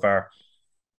group so far.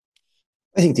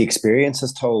 I think the experience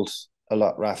has told a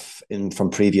lot, Raf, from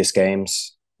previous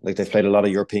games. Like, they've played a lot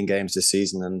of European games this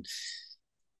season, and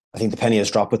I think the penny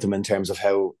has dropped with them in terms of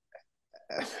how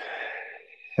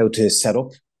to set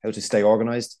up, how to stay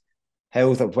organised,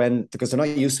 because they're not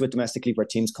used to it domestically, where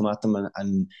teams come at them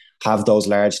and have those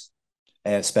large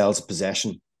spells of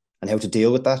possession, and how to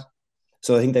deal with that.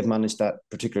 So I think they've managed that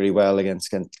particularly well against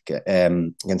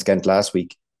Ghent last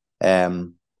week.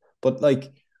 But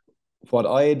like,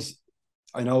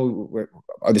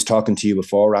 I was talking to you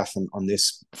before, Raf, on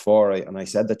this before, and I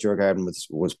said that Djurgården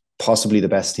was possibly the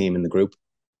best team in the group.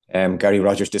 Gary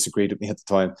Rogers disagreed with me at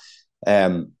the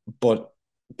time, but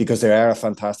because they are a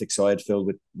fantastic side filled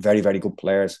with very, very good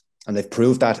players, and they've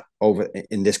proved that over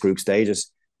in this group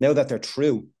stages. Now that they're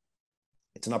through,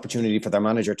 it's an opportunity for their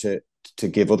manager to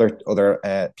give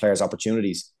other players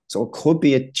opportunities. So it could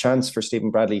be a chance for Stephen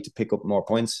Bradley to pick up more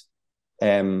points.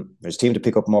 There's a team to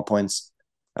pick up more points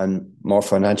and more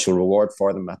financial reward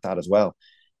for them at that as well.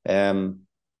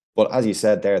 But as you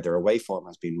said there, their away form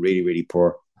has been really, really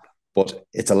poor. But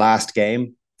it's a last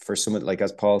game for someone, like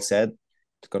as Paul said,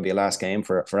 it's going to be a last game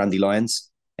for Andy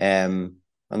Lyons. And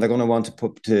they're going to want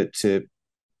to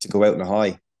go out in a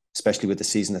high, especially with the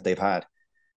season that they've had.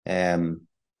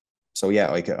 So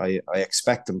yeah, I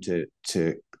expect them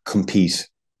to compete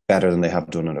better than they have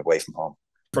done it away from home.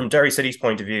 From Derry City's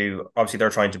point of view, obviously they're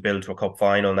trying to build to a cup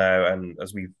final now, and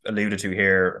as we've alluded to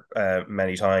here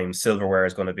many times, silverware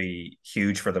is going to be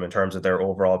huge for them in terms of their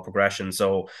overall progression.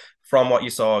 So from what you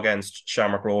saw against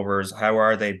Shamrock Rovers, how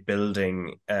are they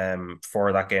building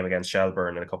for that game against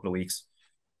Shelbourne in a couple of weeks?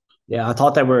 Yeah, I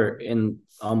thought they were in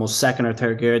almost second or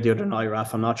third gear the other night,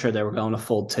 Raf. I'm not sure they were going a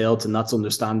full tilt, and that's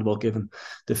understandable given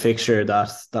the fixture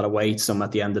that awaits them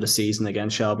at the end of the season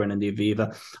against Shelbourne in the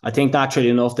Aviva. I think naturally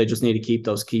enough, they just need to keep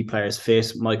those key players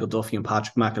fit. Michael Duffy and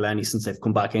Patrick McElhenney, since they've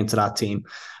come back into that team,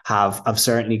 have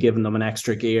certainly given them an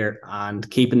extra gear, and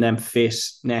keeping them fit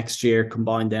next year,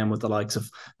 combine them with the likes of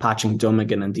Patrick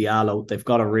Dummigan and Diallo, they've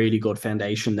got a really good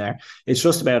foundation there. It's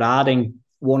just about adding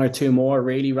one or two more,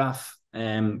 really, Raf.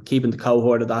 Keeping the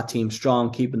cohort of that team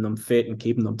strong, keeping them fit and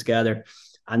keeping them together,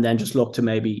 and then just look to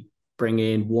maybe bring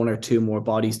in one or two more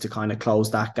bodies to kind of close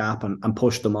that gap and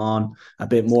push them on a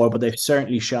bit more. But they've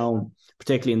certainly shown,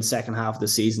 particularly in the second half of the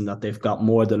season, that they've got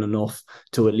more than enough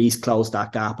to at least close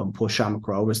that gap and push Shamrock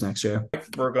Rovers next year.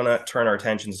 We're going to turn our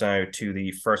attentions now to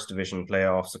the First Division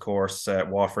playoffs. Of course,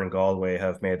 Waterford and Galway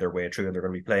have made their way through, and they're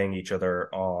going to be playing each other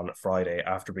on Friday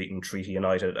after beating Treaty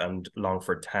United and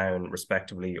Longford Town,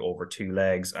 respectively, over two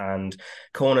legs. And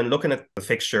Conan, looking at the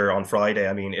fixture on Friday,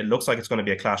 I mean, it looks like it's going to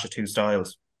be a clash of two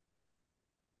styles.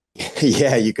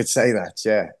 Yeah, you could say that.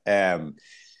 Yeah,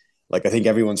 like, I think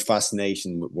everyone's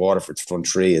fascination with Waterford's front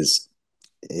three is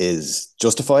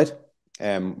justified.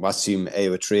 Wasim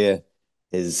Eritrea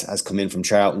has come in from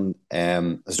Charlton,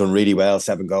 has done really well,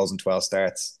 7 goals in 12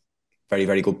 starts. Very,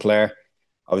 very good player.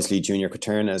 Obviously, Junior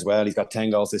Coturna as well. He's got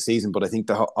 10 goals this season, but I think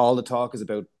all the talk is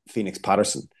about Phoenix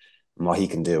Patterson and what he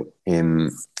can do,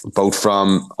 both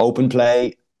from open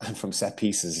play and from set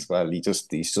pieces as well.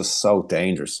 He's just so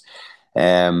dangerous.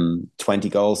 20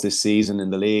 goals this season in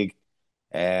the league,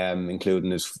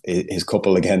 including his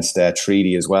couple against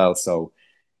Treaty as well. So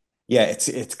yeah,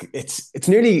 it's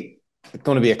nearly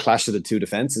going to be a clash of the two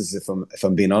defenses, if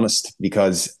I'm being honest,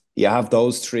 because you have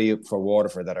those three for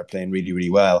Waterford that are playing really, really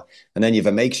well, and then you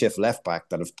have a makeshift left back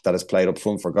that has played up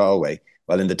front for Galway,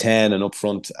 well in the 10 and up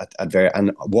front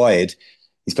and wide.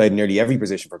 He's played nearly every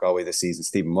position for Galway this season.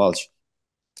 Stephen Walsh.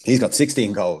 He's got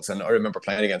 16 goals, and I remember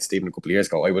playing against Stephen a couple of years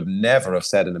ago. I would never have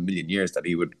said in a million years that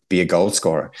he would be a goal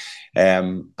scorer,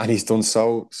 and he's done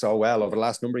so well over the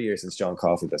last number of years since John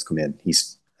Caulfield has come in.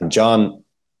 And John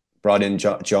brought in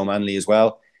Joe Manley as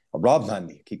well, or Rob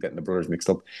Manley. I keep getting the brothers mixed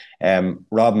up.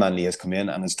 Rob Manley has come in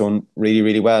and has done really,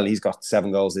 really well. He's got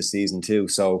 7 goals this season too.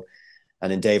 So,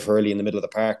 and then Dave Hurley in the middle of the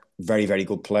park, very, very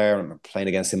good player. I remember playing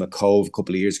against him at Cove a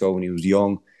couple of years ago when he was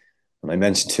young, and I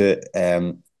mentioned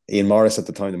to Ian Morris at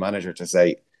the time, the manager, to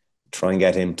say, try and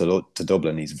get him to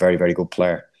Dublin. He's a very, very good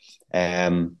player.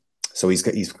 So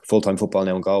he's full-time football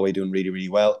now in Galway, doing really, really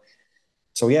well.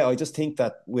 So yeah, I just think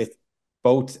that with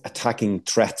both attacking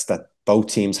threats that both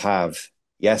teams have,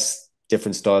 yes,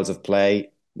 different styles of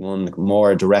play, one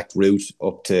more direct route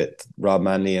up to Rob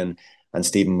Manley and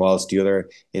Stephen Walsh, the other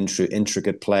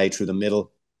intricate play through the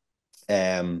middle.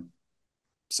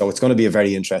 So it's going to be a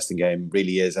very interesting game,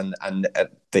 really is. And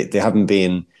they haven't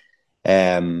been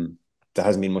there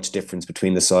hasn't been much difference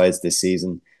between the sides this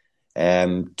season.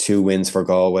 2 wins for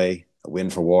Galway, a win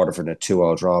for Waterford, and a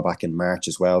 2-2 draw back in March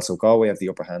as well. So Galway have the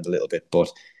upper hand a little bit,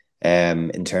 but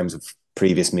in terms of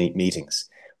previous meetings.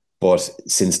 But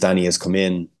since Danny has come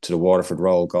in to the Waterford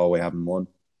role, Galway haven't won.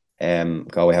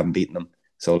 Galway haven't beaten them.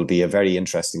 So it'll be a very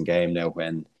interesting game now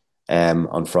when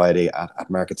on Friday at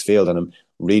Markets Field, and I'm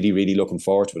really, really looking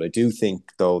forward to it. I do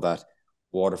think, though, that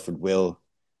Waterford will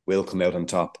come out on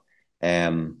top,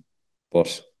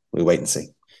 but we'll wait and see.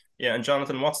 Yeah, and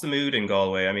Jonathan, what's the mood in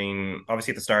Galway? I mean,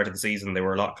 obviously at the start of the season, they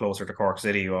were a lot closer to Cork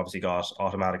City, who obviously got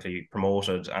automatically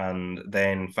promoted and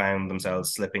then found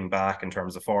themselves slipping back in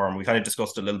terms of form. We kind of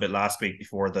discussed it a little bit last week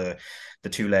before the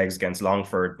 2 legs against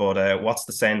Longford, but what's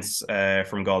the sense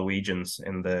from Galwegians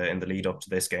in the lead up to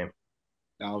this game?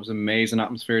 It was an amazing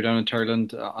atmosphere down in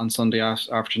Turland on Sunday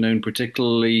afternoon,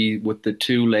 particularly with the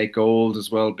 2 late goals as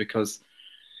well, because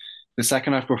the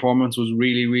second half performance was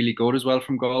really, really good as well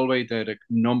from Galway. They had a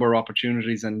number of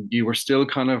opportunities, and you were still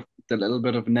kind of the little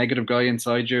bit of negative guy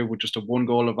inside you with just a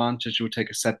 1-goal advantage. You would take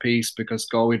a set piece because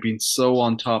Galway had been so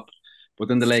on top. But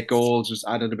then the late goals just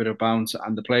added a bit of bounce,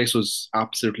 and the place was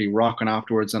absolutely rocking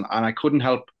afterwards. And I couldn't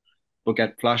help but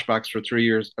get flashbacks for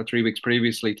 3 weeks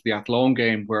previously to the Athlone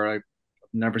game, where I've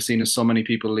never seen so many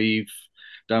people leave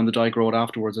down the Dyke Road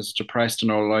afterwards as depressed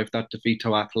in our life. That defeat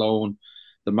to Athlone,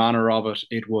 the manner of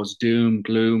it was doom,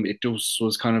 gloom. It just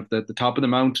was kind of the top of the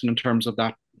mountain in terms of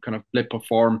that kind of blip of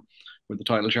form where the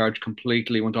title charge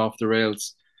completely went off the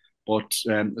rails. But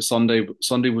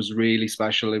Sunday was really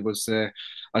special. It was,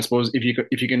 I suppose, if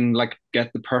you can like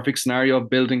get the perfect scenario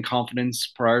of building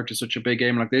confidence prior to such a big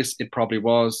game like this, it probably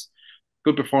was.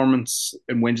 Good performance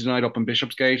in Wednesday night up in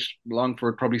Bishopsgate.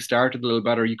 Longford probably started a little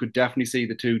better. You could definitely see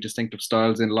the 2 distinctive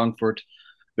styles in Longford.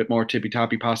 Bit more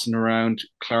tippy-tappy passing around.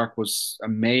 Clark was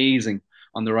amazing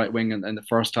on the right wing, and the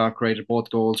first half created both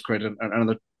goals, created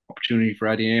another opportunity for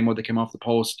Eddie Amo that came off the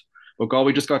post. But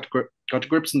Galway just got to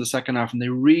grips in the second half, and they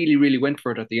really, really went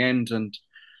for it at the end. And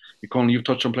Conan, you've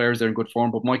touched on players there in good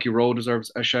form, but Mikey Rowe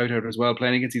deserves a shout out as well,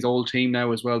 playing against his old team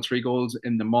now as well. 3 goals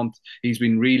in the month. He's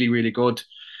been really, really good.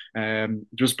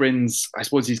 Just brings, I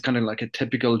suppose, he's kind of like a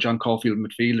typical John Caulfield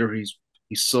midfielder.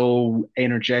 He's so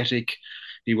energetic.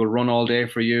 He will run all day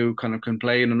for you, kind of can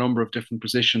play in a number of different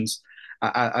positions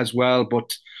as well.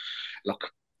 But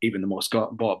look, even the most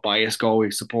biased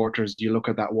Galway supporters, you look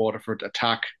at that Waterford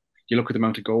attack, you look at the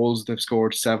amount of goals they've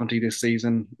scored, 70 this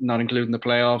season, not including the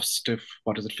playoffs, to,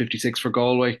 56 for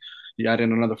Galway. You add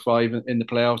in another 5 in the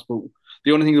playoffs. But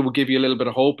the only thing that will give you a little bit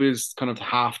of hope is kind of the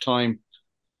half-time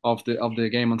of the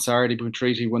game on Saturday between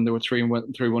Treaty, when they were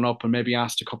 3-1 up, and maybe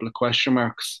asked a couple of question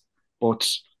marks. But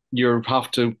you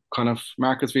have to kind of,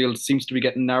 Markets Field seems to be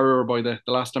getting narrower by the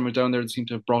last time I was down there. They seem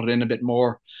to have brought it in a bit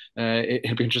more.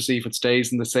 It'll be interesting to see if it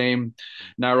stays in the same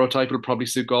narrow type. It'll probably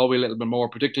suit Galway a little bit more,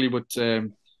 particularly with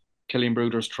Killian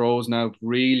Bruder's throws now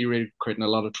really, really creating a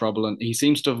lot of trouble. And he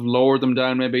seems to have lowered them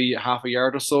down maybe half a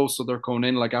yard or so. So they're going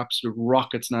in like absolute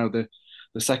rockets now. The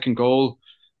second goal,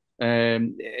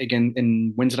 again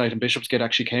in Wednesday night in Bishopsgate,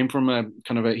 actually came from a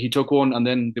kind of he took one and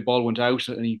then the ball went out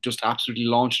and he just absolutely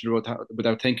launched it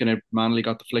without thinking it. Manley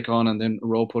got the flick on and then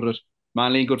Rowe put it.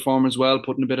 Manley in good form as well,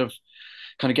 getting a bit of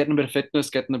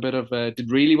fitness, getting a bit of did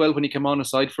really well when he came on,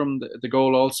 aside from the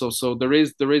goal also. So there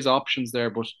is options there,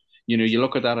 but you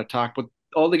look at that attack, but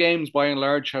all the games by and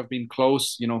large have been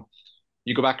close. You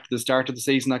go back to the start of the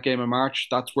season, that game in March,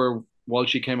 that's where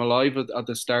Walshy came alive at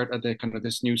the start at the kind of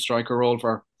this new striker role,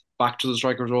 back to the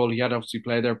striker's role. He had obviously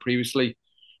played there previously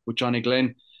with Johnny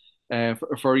Glynn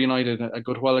for United a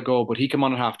good while ago, but he came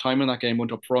on at half time in that game,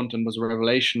 went up front and was a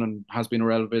revelation, and has been a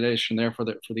revelation there for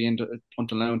the end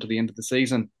until now, until the end of the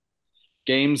season.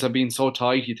 Games have been so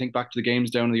tight. You think back to the games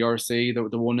down in the RC, the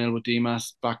 1-0 with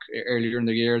Dimas back earlier in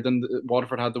the year. Then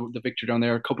Waterford had the victory down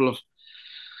there. A couple of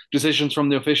decisions from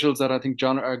the officials that I think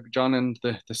John and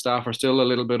the staff are still a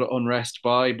little bit unrest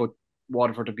by, but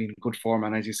Waterford have been in good form,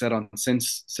 and as you said,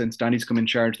 since Danny's come in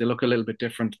charge, they look a little bit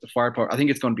different. The firepower, I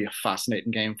think it's going to be a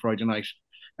fascinating game Friday night.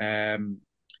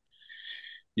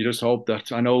 You just hope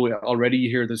that, I know already you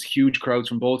hear there's huge crowds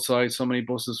from both sides, so many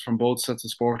buses from both sets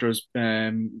of supporters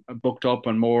booked up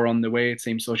and more on the way, it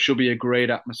seems. So it should be a great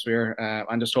atmosphere.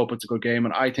 I just hope it's a good game,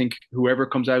 and I think whoever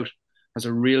comes out has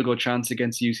a real good chance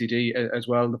against UCD as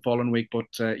well the following week,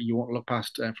 but you won't look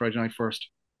past Friday night first.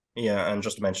 Yeah, and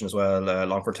just to mention as well,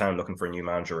 Longford Town looking for a new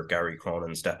manager with Gary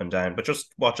Cronin stepping down. But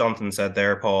just what Jonathan said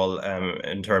there, Paul,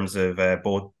 in terms of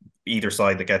either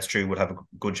side that gets through would have a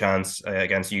good chance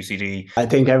against UCD. I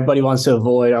think everybody wants to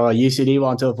avoid, or UCD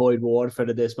want to avoid Waterford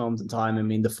at this moment in time. I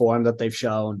mean, the form that they've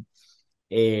shown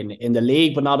in the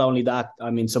league, but not only that, I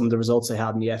mean, some of the results they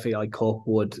had in the FAI Cup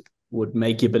would would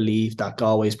make you believe that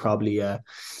Galway's probably a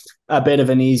bit of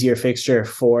an easier fixture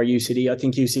for UCD. I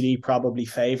think UCD probably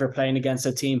favour playing against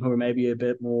a team who are maybe a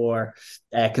bit more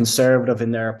conservative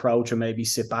in their approach, and maybe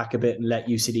sit back a bit and let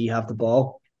UCD have the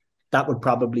ball. That would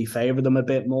probably favour them a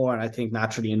bit more, and I think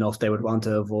naturally enough they would want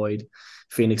to avoid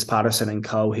Phoenix Patterson and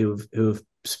co, who've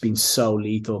been so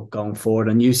lethal going forward.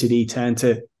 And UCD tend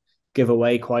to give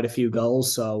away quite a few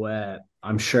goals, so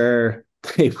I'm sure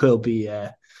they will be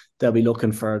they'll be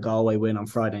looking for a Galway win on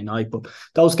Friday night. But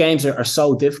those games are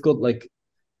so difficult. Like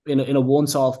in a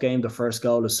once-off game, the first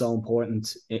goal is so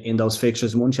important in those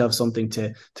fixtures. And once you have something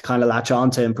to kind of latch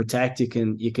onto and protect, you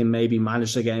can maybe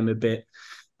manage the game a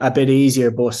bit easier.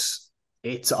 But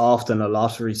it's often a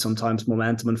lottery. Sometimes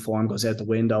momentum and form goes out the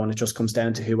window, and it just comes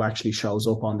down to who actually shows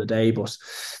up on the day. But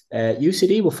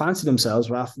UCD will fancy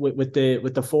themselves, Raf, with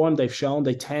the form they've shown.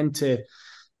 They tend to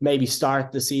maybe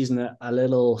start the season a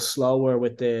little slower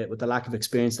with the lack of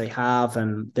experience they have,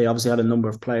 and they obviously had a number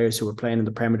of players who were playing in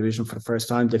the Premier Division for the first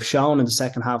time. They've shown in the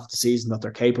second half of the season that they're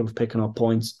capable of picking up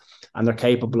points, and they're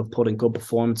capable of putting good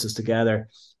performances together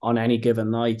on any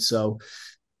given night. So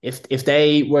if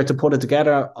they were to put it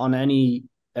together on any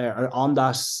on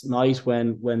that night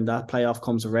when that playoff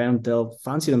comes around, they'll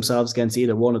fancy themselves against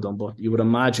either one of them. But you would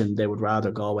imagine they would rather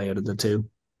Galway out of the two.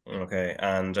 Okay,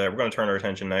 and we're going to turn our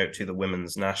attention now to the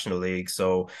Women's National League.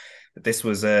 So this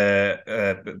was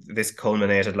this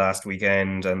culminated last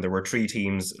weekend, and there were 3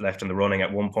 teams left in the running.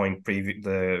 At one point,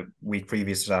 the week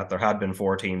previous to that, there had been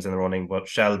 4 teams in the running, but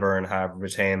Shelbourne have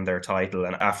retained their title.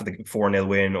 And after the 4-0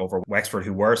 win over Wexford,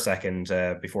 who were second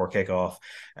before kickoff,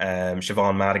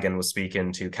 Siobhan Madigan was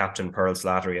speaking to Captain Pearl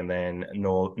Slattery, and then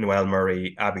Noelle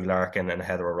Murray, Abby Larkin, and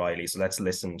Heather O'Reilly. So let's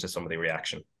listen to some of the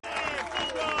reaction.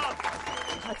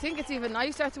 I think it's even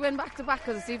nicer to win back-to-back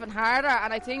because it's even harder.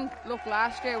 And I think, look,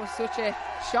 last year was such a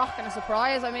shock and a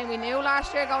surprise. I mean, we knew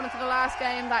last year going into the last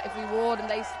game that if we would and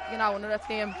they, another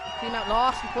team came out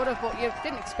lost, we could have, but you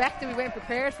didn't expect it. We weren't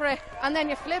prepared for it. And then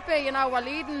you flip it, we're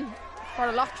leading for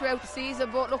a lot throughout the season,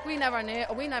 but look, we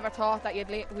never thought that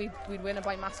we'd win it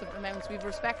by massive amounts. We've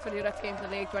respect for the other teams in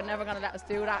the league. They're never going to let us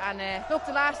do that. And look,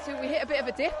 the last 2 we hit a bit of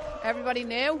a dip. Everybody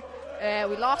knew.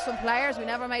 We lost some players. We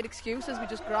never made excuses. We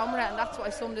just grown with it, and that's what I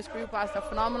sum this group as. They're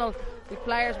phenomenal. With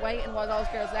players waiting while those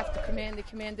girls left to come in. They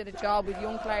came in, did a job. With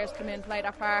young players come in, play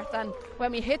their part. And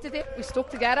when we hit the dip, we stuck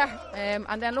together.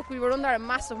 And then look, we were under a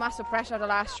massive pressure the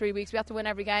last 3 weeks. We had to win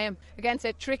every game against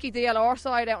a tricky DLR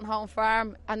side out in Home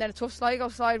Farm, and then a tough Sligo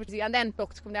side. And then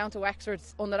look, to come down to Wexford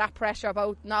under that pressure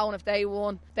about knowing if they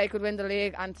won, they could win the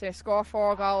league, and to score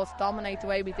 4 goals, dominate the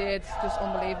way we did, just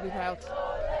unbelievably proud.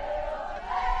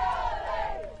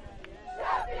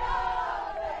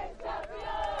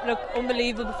 Look,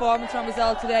 unbelievable performance from us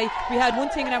all today. We had one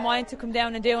thing in our mind to come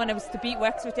down and do, and it was to beat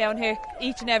Wexford down here.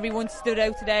 Each and every one stood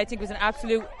out today. I think it was an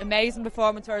absolute amazing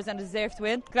performance for us and deserved to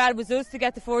win. Glad it was us to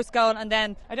get the first goal, and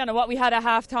then I don't know what we had at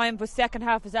half time, but second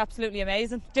half was absolutely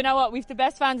amazing. Do you know what? We've the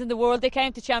best fans in the world. They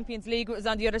came to Champions League. It was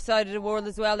on the other side of the world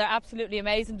as well. They're absolutely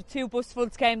amazing. The 2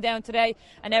 busfuls came down today,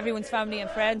 and everyone's family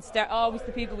and friends. They're always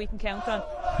the people we can count on.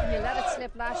 You let it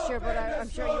slip last year, but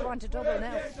I'm sure you want to double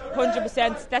now.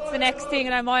 100%. That's the next thing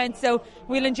in our mind. So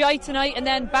we'll enjoy tonight and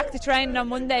then back to training on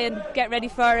Monday and get ready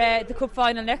for the cup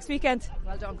final next weekend.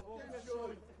 Well done.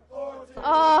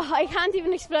 Oh, I can't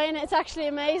even explain it. It's actually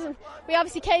amazing. We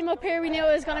obviously came up here, we knew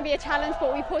it was going to be a challenge,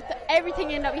 but we put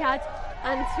everything in that we had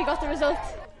and we got the result.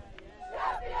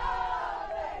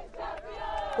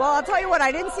 Well, I'll tell you what,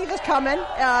 I didn't see this coming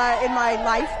in my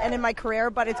life and in my career,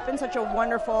 but it's been such a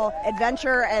wonderful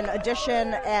adventure and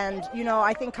addition. And,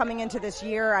 I think coming into this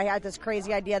year, I had this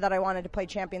crazy idea that I wanted to play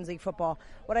Champions League football.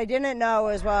 What I didn't know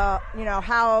is,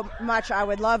 how much I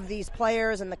would love these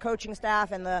players and the coaching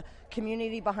staff and the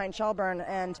community behind Shelbourne.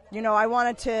 And, I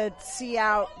wanted to see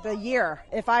out the year.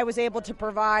 If I was able to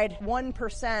provide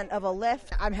 1% of a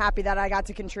lift, I'm happy that I got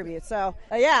to contribute. So,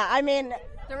 I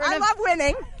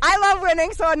love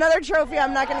winning, so another trophy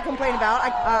I'm not going to complain about.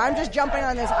 I'm just jumping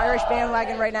on this Irish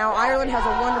bandwagon right now. Ireland has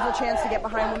a wonderful chance to get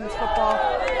behind women's football.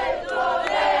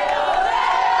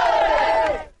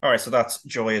 All right, so that's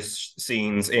joyous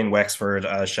scenes in Wexford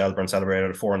as Shelbourne celebrated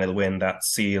a 4-0 win that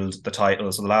sealed the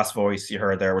title. So the last voice you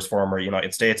heard there was former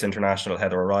United States international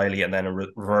Heather O'Reilly, and then in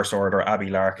reverse order,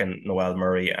 Abby Larkin, Noelle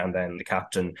Murray, and then the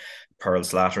captain, Pearl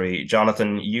Slattery.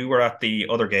 Jonathan, you were at the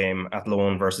other game,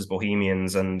 Athlone versus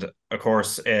Bohemians, and of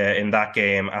course, in that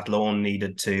game, Athlone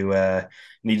needed to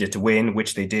win,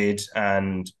 which they did,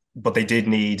 but they did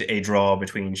need a draw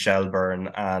between Shelbourne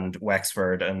and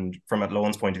Wexford. And from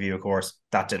Atlone's point of view, of course,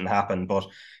 that didn't happen. But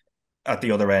at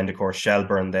the other end, of course,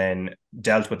 Shelbourne then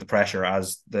dealt with the pressure,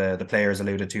 as the players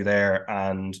alluded to there,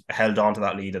 and held on to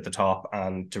that lead at the top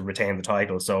and to retain the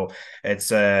title. So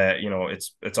it's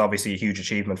it's obviously a huge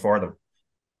achievement for them.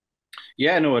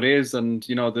 Yeah, no, it is. And,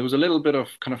 there was a little bit of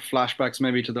kind of flashbacks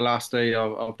maybe to the last day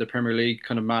of the Premier League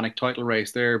kind of manic title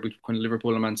race there between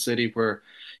Liverpool and Man City, where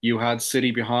you had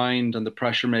City behind and the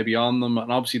pressure maybe on them.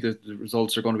 And obviously the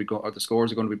results are going to be, or the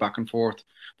scores are going to be back and forth.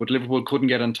 But Liverpool couldn't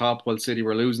get on top while City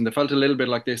were losing. They felt a little bit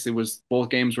like this. It was both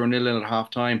games were 0-0 at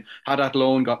half time. Had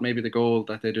Athlone got maybe the goal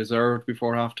that they deserved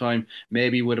before half time,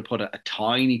 maybe would have put a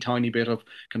tiny, tiny bit of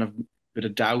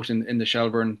doubt in the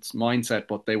Shelbourne's mindset.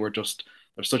 But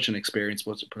they're such an experienced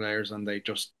bunch of players, and they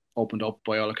just opened up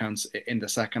by all accounts in the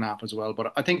second half as well.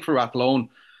 But I think for Athlone,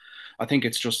 I think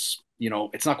it's just,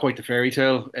 it's not quite the fairy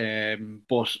tale,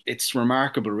 but it's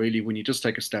remarkable really when you just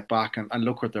take a step back and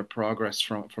look at their progress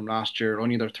from last year.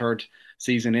 Only their third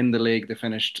season in the league. They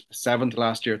finished seventh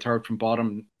last year, third from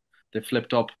bottom. They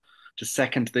flipped up to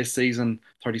second this season,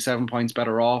 37 points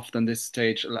better off than this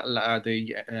stage,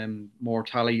 the more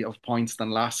tally of points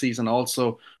than last season.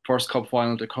 Also, first cup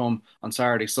final to come on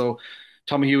Saturday. So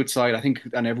Tommy Hewitt's side, I think,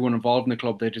 and everyone involved in the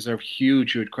club, they deserve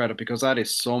huge, huge credit, because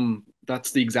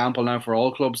that's the example now for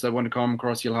all clubs that want to come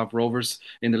across. You'll have Rovers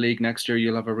in the league next year.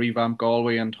 You'll have a revamped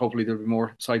Galway, and hopefully there'll be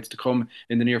more sides to come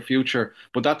in the near future.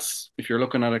 But that's, if you're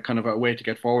looking at a kind of a way to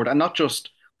get forward, and not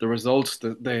just the results,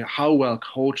 how well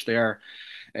coached they are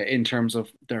in terms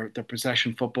of their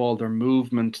possession football, their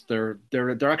movement. They're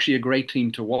actually a great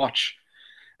team to watch.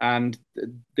 And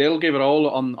they'll give it all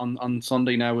on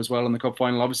Sunday now as well in the cup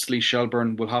final. Obviously,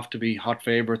 Shelbourne will have to be hot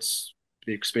favourites,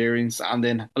 the experience, and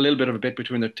then a little bit of a bit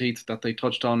between their teeth that they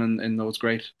touched on in those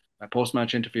great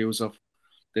post-match interviews of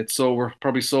that. So we're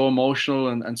probably so emotional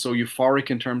and so euphoric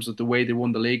in terms of the way they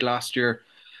won the league last year,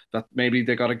 that maybe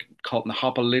they got caught in the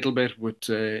hop a little bit with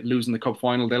losing the cup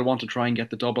final. They'll want to try and get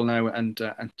the double now and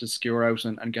to secure out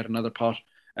and get another pot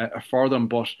for them.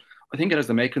 But I think it has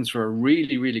the makings for a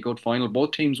really, really good final.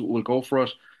 Both teams will go for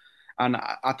it. And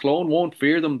Athlone won't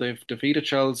fear them. They've defeated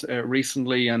Chelsea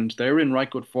recently, and they're in right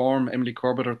good form. Emily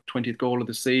Corbett, her 20th goal of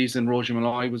the season. Rosie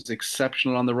Malloy was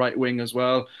exceptional on the right wing as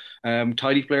well.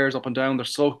 Tidy players up and down. They're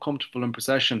so comfortable in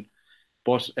possession.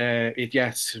 But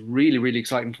it's really, really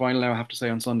exciting final now, I have to say,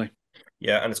 on Sunday.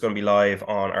 Yeah, and it's going to be live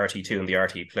on RT2 and the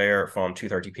RT Player from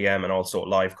 2:30 p.m. and also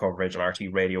live coverage on RT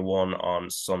Radio 1 on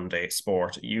Sunday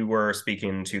Sport. You were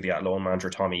speaking to the Athlone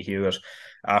manager, Tommy Hewitt,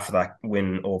 after that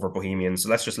win over Bohemians. So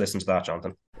let's just listen to that,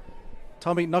 Jonathan.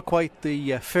 Tommy, not quite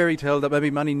the fairy tale that maybe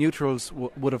many neutrals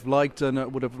would have liked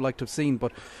and would have liked to have seen,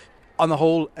 but on the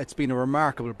whole, it's been a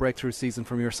remarkable breakthrough season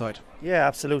from your side. Yeah,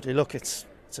 absolutely. Look, it's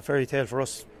a fairy tale for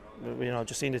us.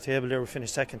 Just seeing the table there, we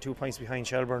finished second, 2 points behind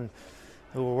Shelbourne,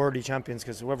 who were worthy champions,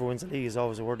 because whoever wins the league is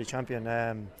always a worthy champion.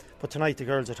 But tonight the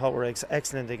girls, I thought, were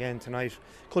excellent again tonight.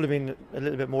 Could have been a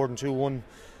little bit more than 2-1. In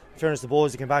fairness, the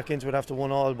boys, they came back into it after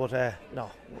 1-1, but no,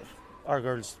 our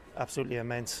girls absolutely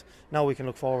immense. Now we can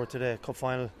look forward to the cup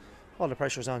final. All the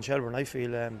pressure's on Shelbourne, I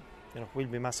feel. We'll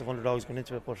be massive underdogs going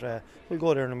into it, but we'll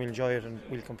go there and we'll enjoy it and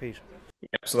we'll compete.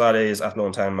 Yep, so that is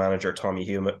Athlone Town manager Tommy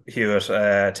Hewitt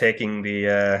taking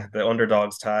the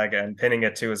underdogs tag and pinning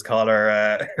it to his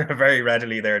collar very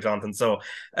readily there, Jonathan. So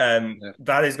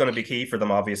that is going to be key for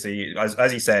them, obviously.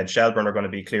 As he said, Shelbourne are going to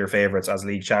be clear favourites as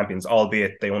league champions,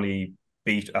 albeit they only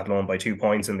beat Athlone by 2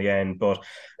 points in the end. But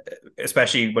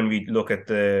especially when we look at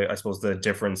the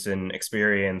difference in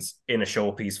experience in a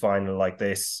showpiece final like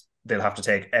this, they'll have to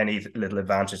take any little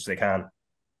advantage they can.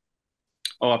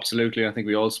 Oh, absolutely. I think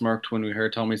we all smirked when we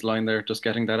heard Tommy's line there, just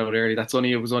getting that out early.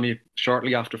 It was only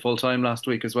shortly after full time last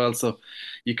week as well. So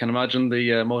you can imagine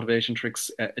the motivation tricks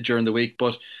during the week.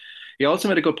 But he also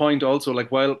made a good point also,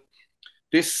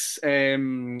 this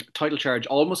title charge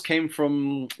almost came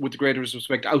from, with the greatest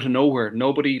respect, out of nowhere.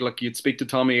 Nobody, you'd speak to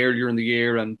Tommy earlier in the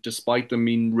year, and despite them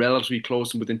being relatively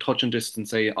close and within touch and distance,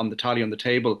 say, on the tally on the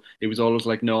table, it was always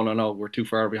like, no, we're too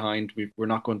far behind. We're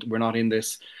not in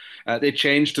this. They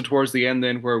changed to towards the end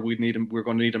then, where we're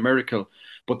going to need a miracle.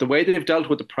 But the way they've dealt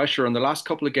with the pressure in the last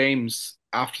couple of games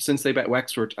since they bet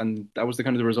Wexford, and that was the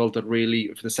result that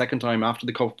really, for the second time after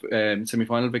the cup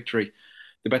semi-final victory,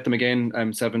 they bet them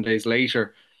again 7 days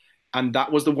later. And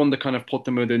that was the one that kind of put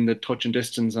them within the touch and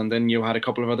distance. And then you had a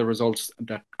couple of other results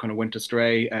that kind of went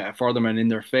astray for them and in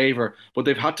their favour. But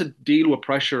they've had to deal with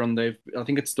pressure, and I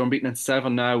think they're unbeaten in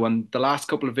 7 now. And the last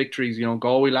couple of victories,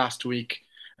 Galway last week,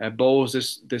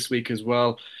 Bows this week as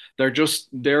well.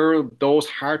 they're those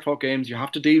hard-fought games. You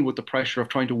have to deal with the pressure of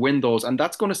trying to win those, and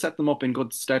that's going to set them up in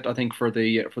good stead, I think, for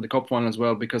the cup final as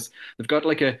well, because they've got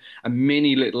like a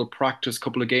mini little practice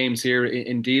couple of games here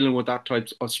in dealing with that type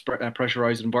of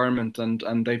pressurized environment,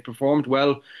 and they've performed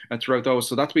well throughout those.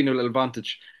 So that's been a little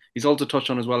advantage. He's also touched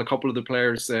on as well a couple of the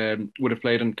players would have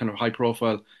played in kind of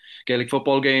high-profile Gaelic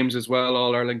football games as well,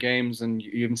 All Ireland games, and you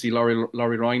even see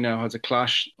Laurie Ryan now has a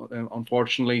clash,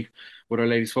 unfortunately, with Our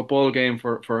Ladies football game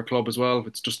for a club as well.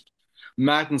 It's just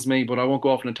maddens me, but I won't go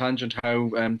off on a tangent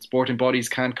how sporting bodies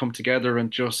can't come together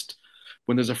and just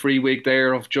when there's a free week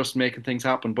there of just making things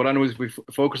happen. But anyways, we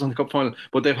focus on the cup final.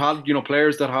 But they've had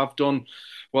players that have done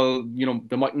well.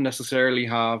 They mightn't necessarily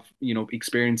have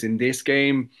experience in this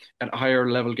game at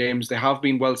higher level games. They have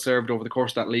been well served over the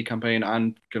course of that league campaign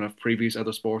and kind of previous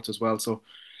other sports as well. So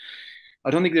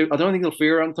I don't think they'll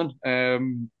fear anything.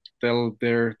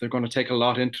 They're going to take a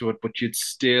lot into it, but you'd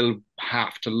still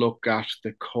have to look at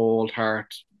the cold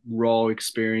heart, raw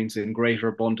experience in greater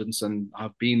abundance, and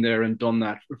have been there and done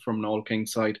that from Noel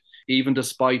King's side. Even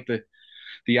despite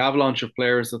the avalanche of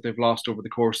players that they've lost over the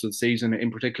course of the season,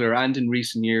 in particular, and in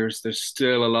recent years, there's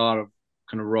still a lot of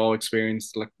kind of raw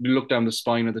experience. Like you look down the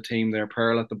spine of the team there,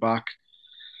 Pearl at the back.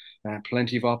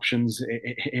 Plenty of options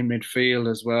in midfield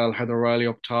as well. Heather Riley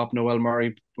up top, Noelle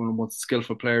Murray, one of the most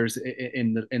skillful players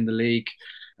in the league.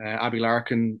 Abby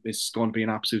Larkin is going to be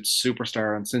an absolute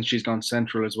superstar, and since she's gone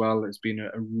central as well, it's been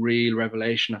a real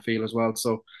revelation, I feel, as well.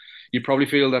 So you probably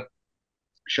feel that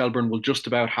Shelbourne will just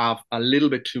about have a little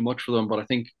bit too much for them, but I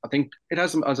think it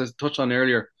has, as I touched on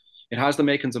earlier, it has the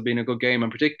makings of being a good game,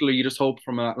 and particularly you just hope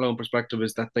from a lone perspective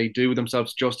is that they do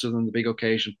themselves justice on the big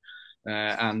occasion.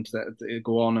 And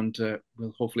go on, and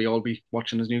we'll hopefully all be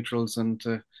watching as neutrals and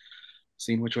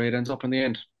seeing which way it ends up in the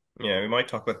end. Yeah, we might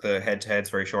talk about the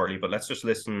head-to-heads very shortly, but let's just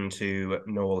listen to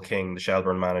Noel King, the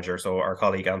Shelbourne manager. So our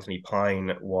colleague Anthony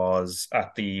Pine was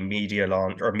at the media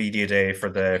launch or media day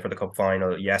for the cup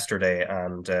final yesterday,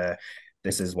 and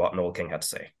this is what Noel King had to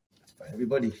say. For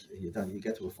everybody, you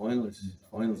get to a final.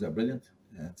 Finals are brilliant.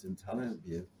 It's in talent. It'll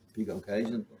be a big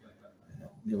occasion.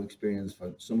 New experience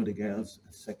for some of the girls.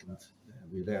 Second,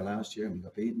 we were there last year and we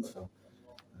got beaten. So,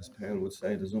 as Pearl would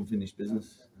say, there's unfinished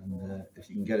business. And if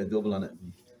you can get a double on it,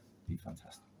 it'd be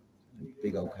fantastic.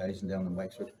 Big occasion down in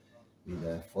Wexford. We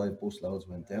had 5 bus loads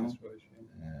went down.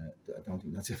 I don't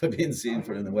think that's ever been seen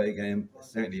for an away game.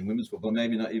 Certainly in women's football,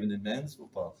 maybe not even in men's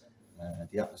football.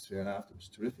 The atmosphere after was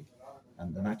terrific.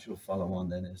 And the natural follow-on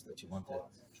then is that you want to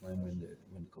try and win the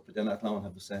cup. But then Athlone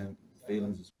have the same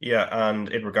feelings. Yeah, and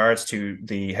in regards to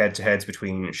the head-to-heads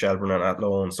between Shelbourne and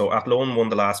Athlone, so Athlone won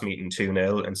the last meeting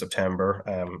 2-0 in September,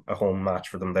 a home match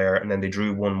for them there, and then they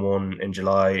drew 1-1 in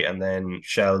July, and then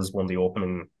Shells won the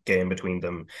opening game between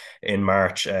them in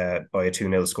March by a 2-0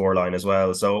 scoreline as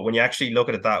well. So when you actually look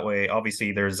at it that way,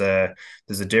 obviously there's a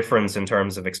difference in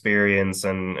terms of experience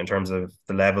and in terms of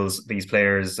the levels these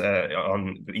players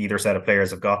on either set of players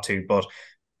have got to, but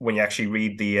when you actually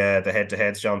read the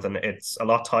head-to-heads, Jonathan, it's a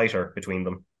lot tighter between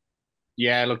them.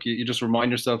 Yeah, look, you just remind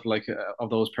yourself of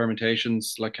those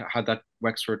permutations. Like had that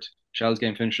Wexford Shells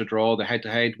game finished a draw, the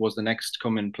head-to-head was the next to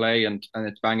come in play, and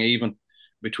it's bang even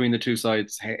between the two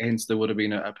sides. Hence, there would have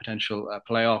been a potential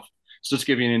playoff. So just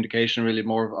to give you an indication, really,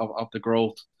 more of the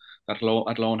growth that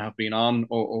Athlone have been on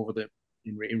over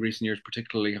in recent years,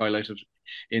 particularly highlighted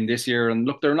in this year. And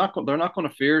look, they're not going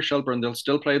to fear Shelbourne. They'll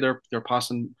still play their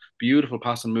beautiful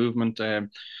passing movement.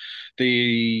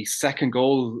 The second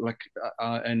goal,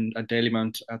 in a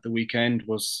Dalymount at the weekend,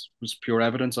 was pure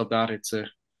evidence of that.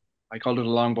 I called it a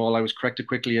long ball. I was corrected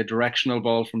quickly. A directional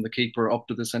ball from the keeper up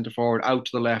to the centre forward, out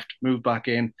to the left, moved back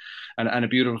in, and a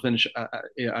beautiful finish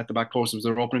at the back post. It was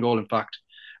their opening goal, in fact.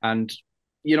 And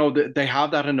they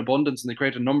have that in abundance, and they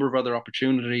create a number of other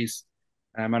opportunities.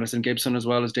 Madison Gibson as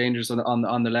well as dangerous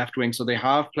on the left wing. So they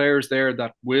have players there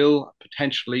that will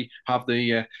potentially have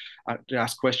the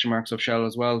ask question marks of Shell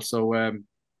as well. So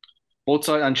both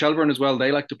sides, and Shelbourne as well,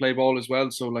 they like to play ball as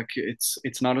well. So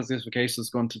it's not as if the case is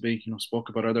going to be spoke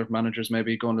about other managers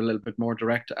maybe going a little bit more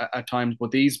direct at times,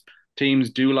 but these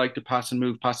teams do like to pass and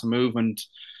move, and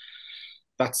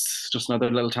that's just another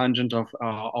little tangent of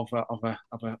a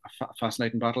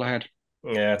fascinating battle ahead.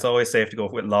 Yeah, it's always safe to go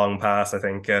with long pass, I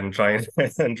think, and try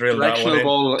and drill that one in. Directional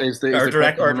ball is the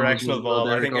directional ball.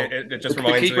 I think it just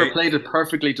reminds me. The keeper played it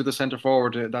perfectly to the centre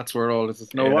forward. That's where all this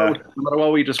is. No matter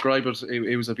what we describe it,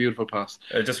 it was a beautiful pass.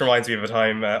 It just reminds me of a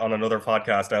time on another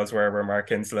podcast elsewhere where Mark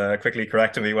Kinsella quickly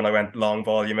corrected me when I went long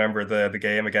ball. You remember the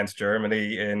game against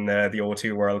Germany in the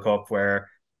O2 World Cup where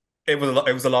It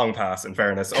was a long pass, in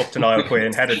fairness, up to Niall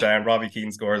Quinn, headed down. Robbie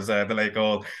Keane scores the late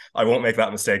goal. I won't make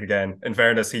that mistake again. In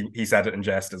fairness, he said it in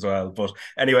jest as well. But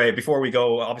anyway, before we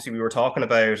go, obviously we were talking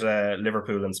about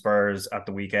Liverpool and Spurs at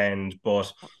the weekend,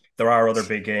 but there are other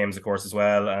big games, of course, as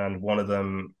well. And one of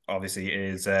them, obviously,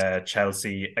 is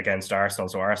Chelsea against Arsenal.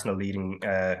 So Arsenal leading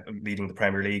the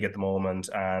Premier League at the moment,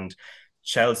 and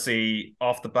Chelsea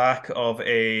off the back of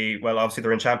obviously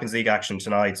they're in Champions League action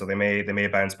tonight, so they may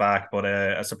bounce back, but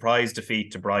a surprise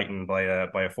defeat to Brighton by a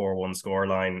 4-1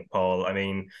 scoreline, Paul. I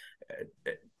mean,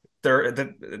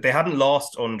 they hadn't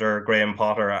lost under Graham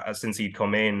Potter since he'd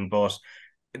come in, but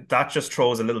that just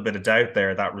throws a little bit of doubt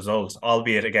there, that result,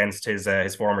 albeit against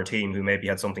his former team, who maybe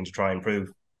had something to try and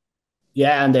prove.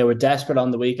 Yeah, and they were desperate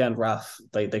on the weekend, Raf.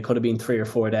 They could have been 3 or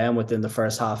 4 down within the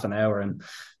first half an hour, and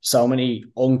so many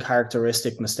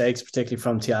uncharacteristic mistakes, particularly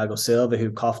from Thiago Silva,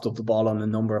 who coughed up the ball on a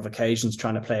number of occasions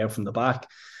trying to play out from the back.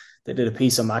 They did a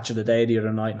piece on Match of the Day the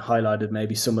other night and highlighted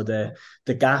maybe some of the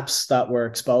gaps that were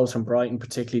exposed from Brighton,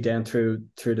 particularly down through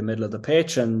the middle of the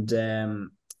pitch. And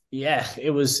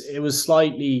it was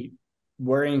slightly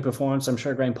worrying performance. I'm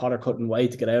sure Graham Potter couldn't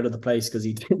wait to get out of the place because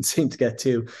he didn't seem to get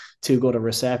too good a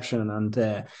reception, and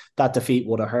that defeat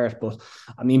would have hurt. But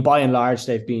I mean, by and large,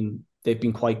 they've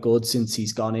been quite good since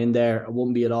he's gone in there. I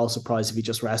wouldn't be at all surprised if he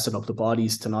just rested up the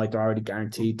bodies tonight. They're already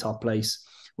guaranteed top place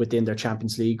within their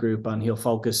Champions League group, and he'll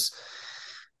focus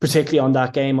particularly on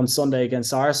that game on Sunday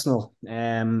against Arsenal.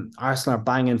 Arsenal are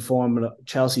banging form.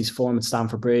 Chelsea's form at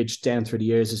Stamford Bridge down through the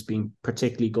years has been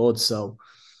particularly good, so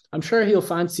I'm sure he'll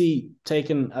fancy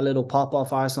taking a little pop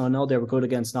off Arsenal. I know they were good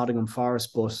against Nottingham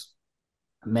Forest, but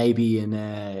maybe in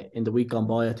the week gone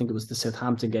by, I think it was the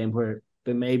Southampton game, where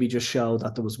they maybe just showed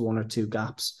that there was 1 or 2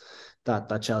 gaps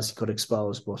that Chelsea could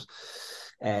expose. But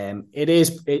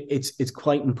it's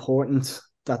quite important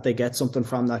that they get something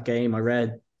from that game. I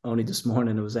read only this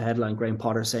morning, it was a headline, Graham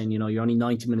Potter saying, you're only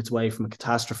 90 minutes away from a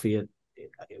catastrophe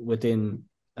within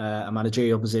a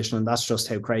managerial position, and that's just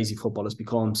how crazy football has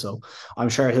become. So I'm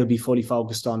sure he'll be fully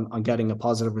focused on getting a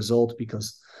positive result,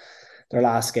 because their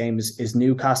last game is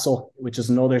Newcastle, which is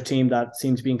another team that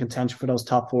seems to be in contention for those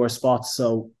top 4 spots.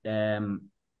 So I'm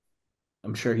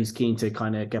sure he's keen to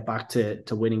kind of get back to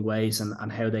winning ways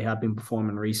and how they have been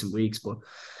performing in recent weeks. But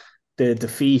the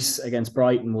defeat against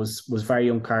Brighton was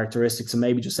very uncharacteristic, so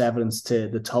maybe just evidence to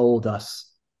the toll that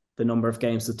the number of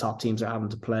games the top teams are having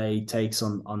to play takes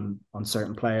on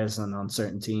certain players and on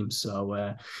certain teams.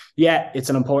 So it's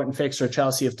an important fixture.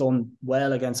 Chelsea have done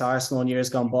well against Arsenal in years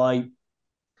gone by.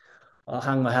 I'll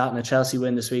hang my hat on a Chelsea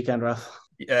win this weekend, Raf.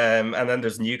 And then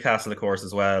there's Newcastle, of course,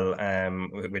 as well,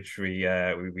 which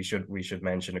we should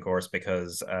mention, of course,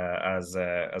 because as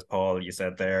Paul, you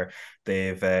said there,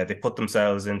 they put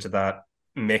themselves into that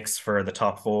mix for the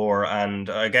top 4. And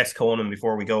I guess, Conan,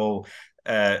 before we go,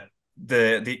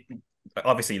 the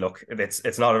obviously, look,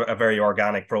 it's not a very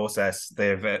organic process.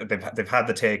 They've had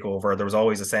the takeover. There was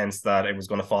always a sense that it was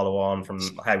going to follow on from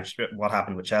what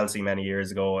happened with Chelsea many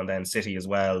years ago, and then City as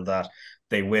well, that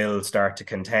they will start to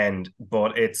contend.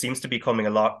 But it seems to be coming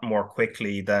a lot more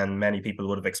quickly than many people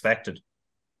would have expected.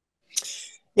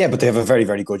 Yeah, but they have a very,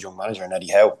 very good young manager in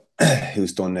Eddie Howe,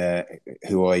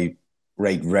 who I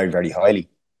rate very, very highly.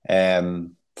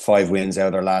 5 wins out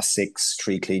of their last 6,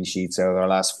 3 clean sheets out of their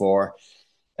last 4.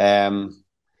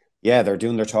 They're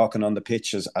doing their talking on the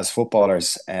pitch as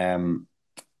footballers. I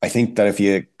think that if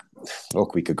you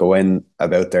look, we could go in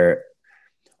about their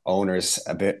owners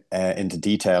a bit into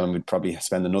detail, and we'd probably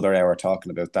spend another hour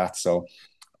talking about that. So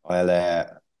I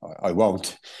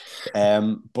won't.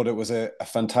 But it was a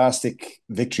fantastic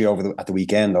victory at the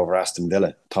weekend over Aston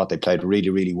Villa. Thought they played really,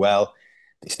 really well.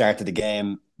 They started the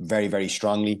game very, very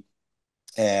strongly.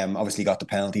 Obviously got the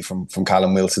penalty from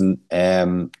Callum Wilson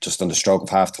just on the stroke of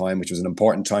half time, which was an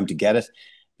important time to get it,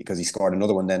 because he scored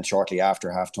another one then shortly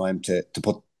after half time to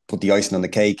put the icing on the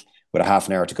cake with a half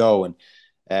an hour to go.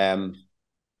 And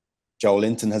Joe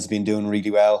Linton has been doing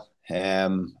really well.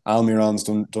 Almiron's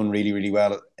done really, really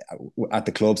well at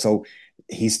the club. So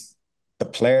he's the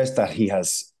players that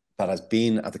has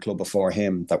been at the club before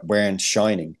him that weren't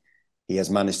shining, he has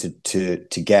managed to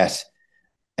get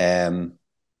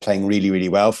playing really, really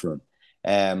well for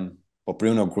him. But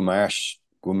Bruno Guimaraes,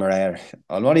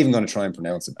 I'm not even going to try and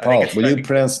pronounce it. Paul, will you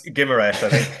pronounce Guimaraes? I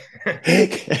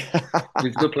think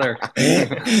he's a good player.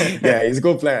 Yeah, he's a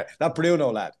good player. That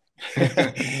Bruno lad.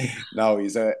 No,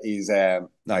 he's a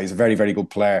very, very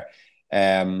good player.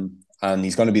 And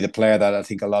he's going to be the player that I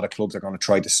think a lot of clubs are going to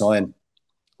try to sign.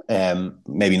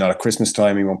 Maybe not at Christmas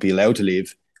time, he won't be allowed to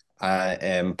leave.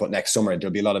 But next summer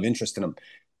there'll be a lot of interest in him.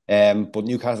 But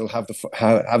Newcastle have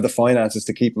the finances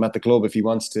to keep him at the club if he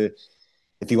wants to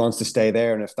if he wants to stay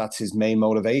there and if that's his main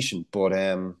motivation. But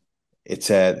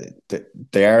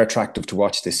they are attractive to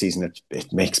watch this season.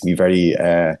 It makes me very.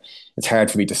 It's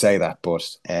hard for me to say that, but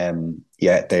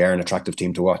yeah, they are an attractive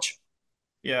team to watch.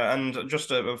 Yeah, and just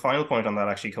a final point on that,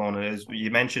 actually, Conan, is you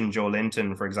mentioned Joe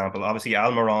Linton, for example. Obviously,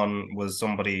 Almiron was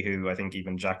somebody who I think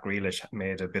even Jack Grealish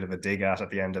made a bit of a dig at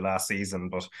the end of last season,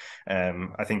 but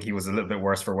I think he was a little bit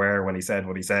worse for wear when he said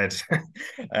what he said.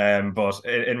 But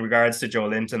in regards to Joe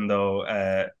Linton, though,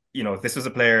 this was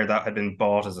a player that had been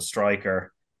bought as a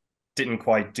striker, didn't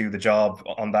quite do the job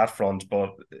on that front,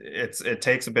 but it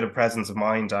takes a bit of presence of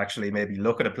mind to actually maybe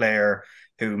look at a player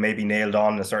who maybe nailed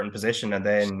on a certain position and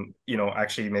then,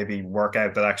 actually maybe work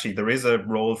out that actually there is a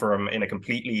role for him in a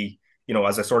completely,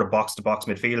 as a sort of box-to-box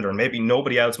midfielder, and maybe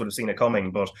nobody else would have seen it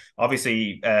coming. But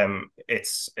obviously,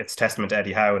 it's testament to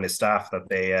Eddie Howe and his staff that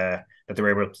they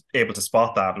were able to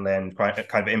spot that and then kind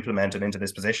of implement it into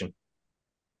this position.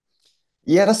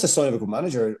 Yeah, that's the sign of a good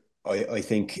manager. I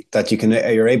think that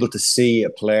you're able to see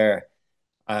a player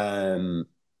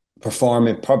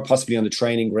performing possibly on the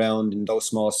training ground in those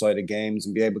small-sided games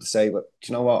and be able to say, well,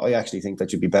 you know what, I actually think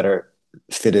that you'd be better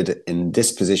fitted in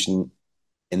this position,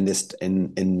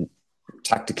 in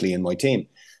tactically in my team.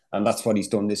 And that's what he's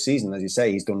done this season. As you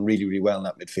say, he's done really, really well in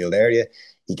that midfield area.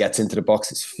 He gets into the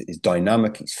box, he's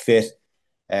dynamic, he's fit.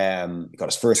 He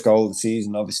got his first goal of the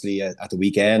season, obviously, at the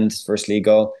weekend, his first league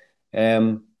goal.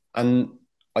 And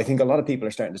I think a lot of people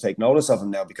are starting to take notice of him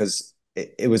now, because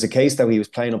it was a case that he was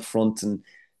playing up front and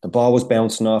the ball was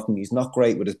bouncing off him. He's not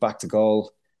great with his back to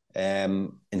goal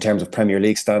in terms of Premier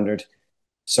League standard.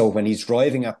 So when he's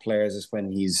driving at players is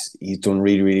when he's done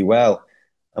really, really well.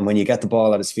 And when you get the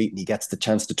ball at his feet and he gets the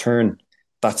chance to turn,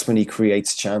 that's when he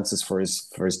creates chances for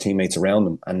his teammates around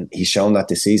him. And he's shown that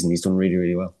this season. He's done really,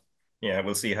 really well. Yeah,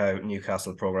 we'll see how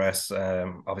Newcastle progress.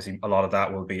 Obviously, a lot of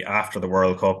that will be after the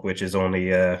World Cup, which is only,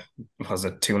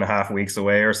 2.5 weeks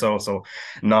away or so. So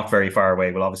not very far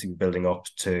away. We'll obviously be building up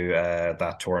to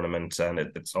that tournament, and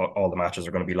it's all the matches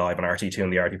are going to be live on RT2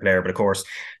 and the RT Player. But of course,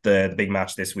 the big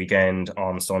match this weekend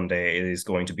on Sunday is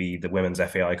going to be the Women's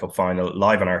FAI Cup final,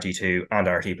 live on RT2 and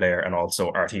RT Player, and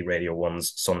also RT Radio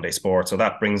 1's Sunday Sport. So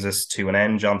that brings us to an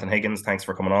end. Jonathan Higgins, thanks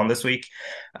for coming on this week,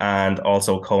 and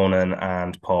also Conan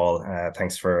and Paul.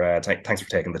 Thanks for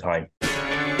taking the time.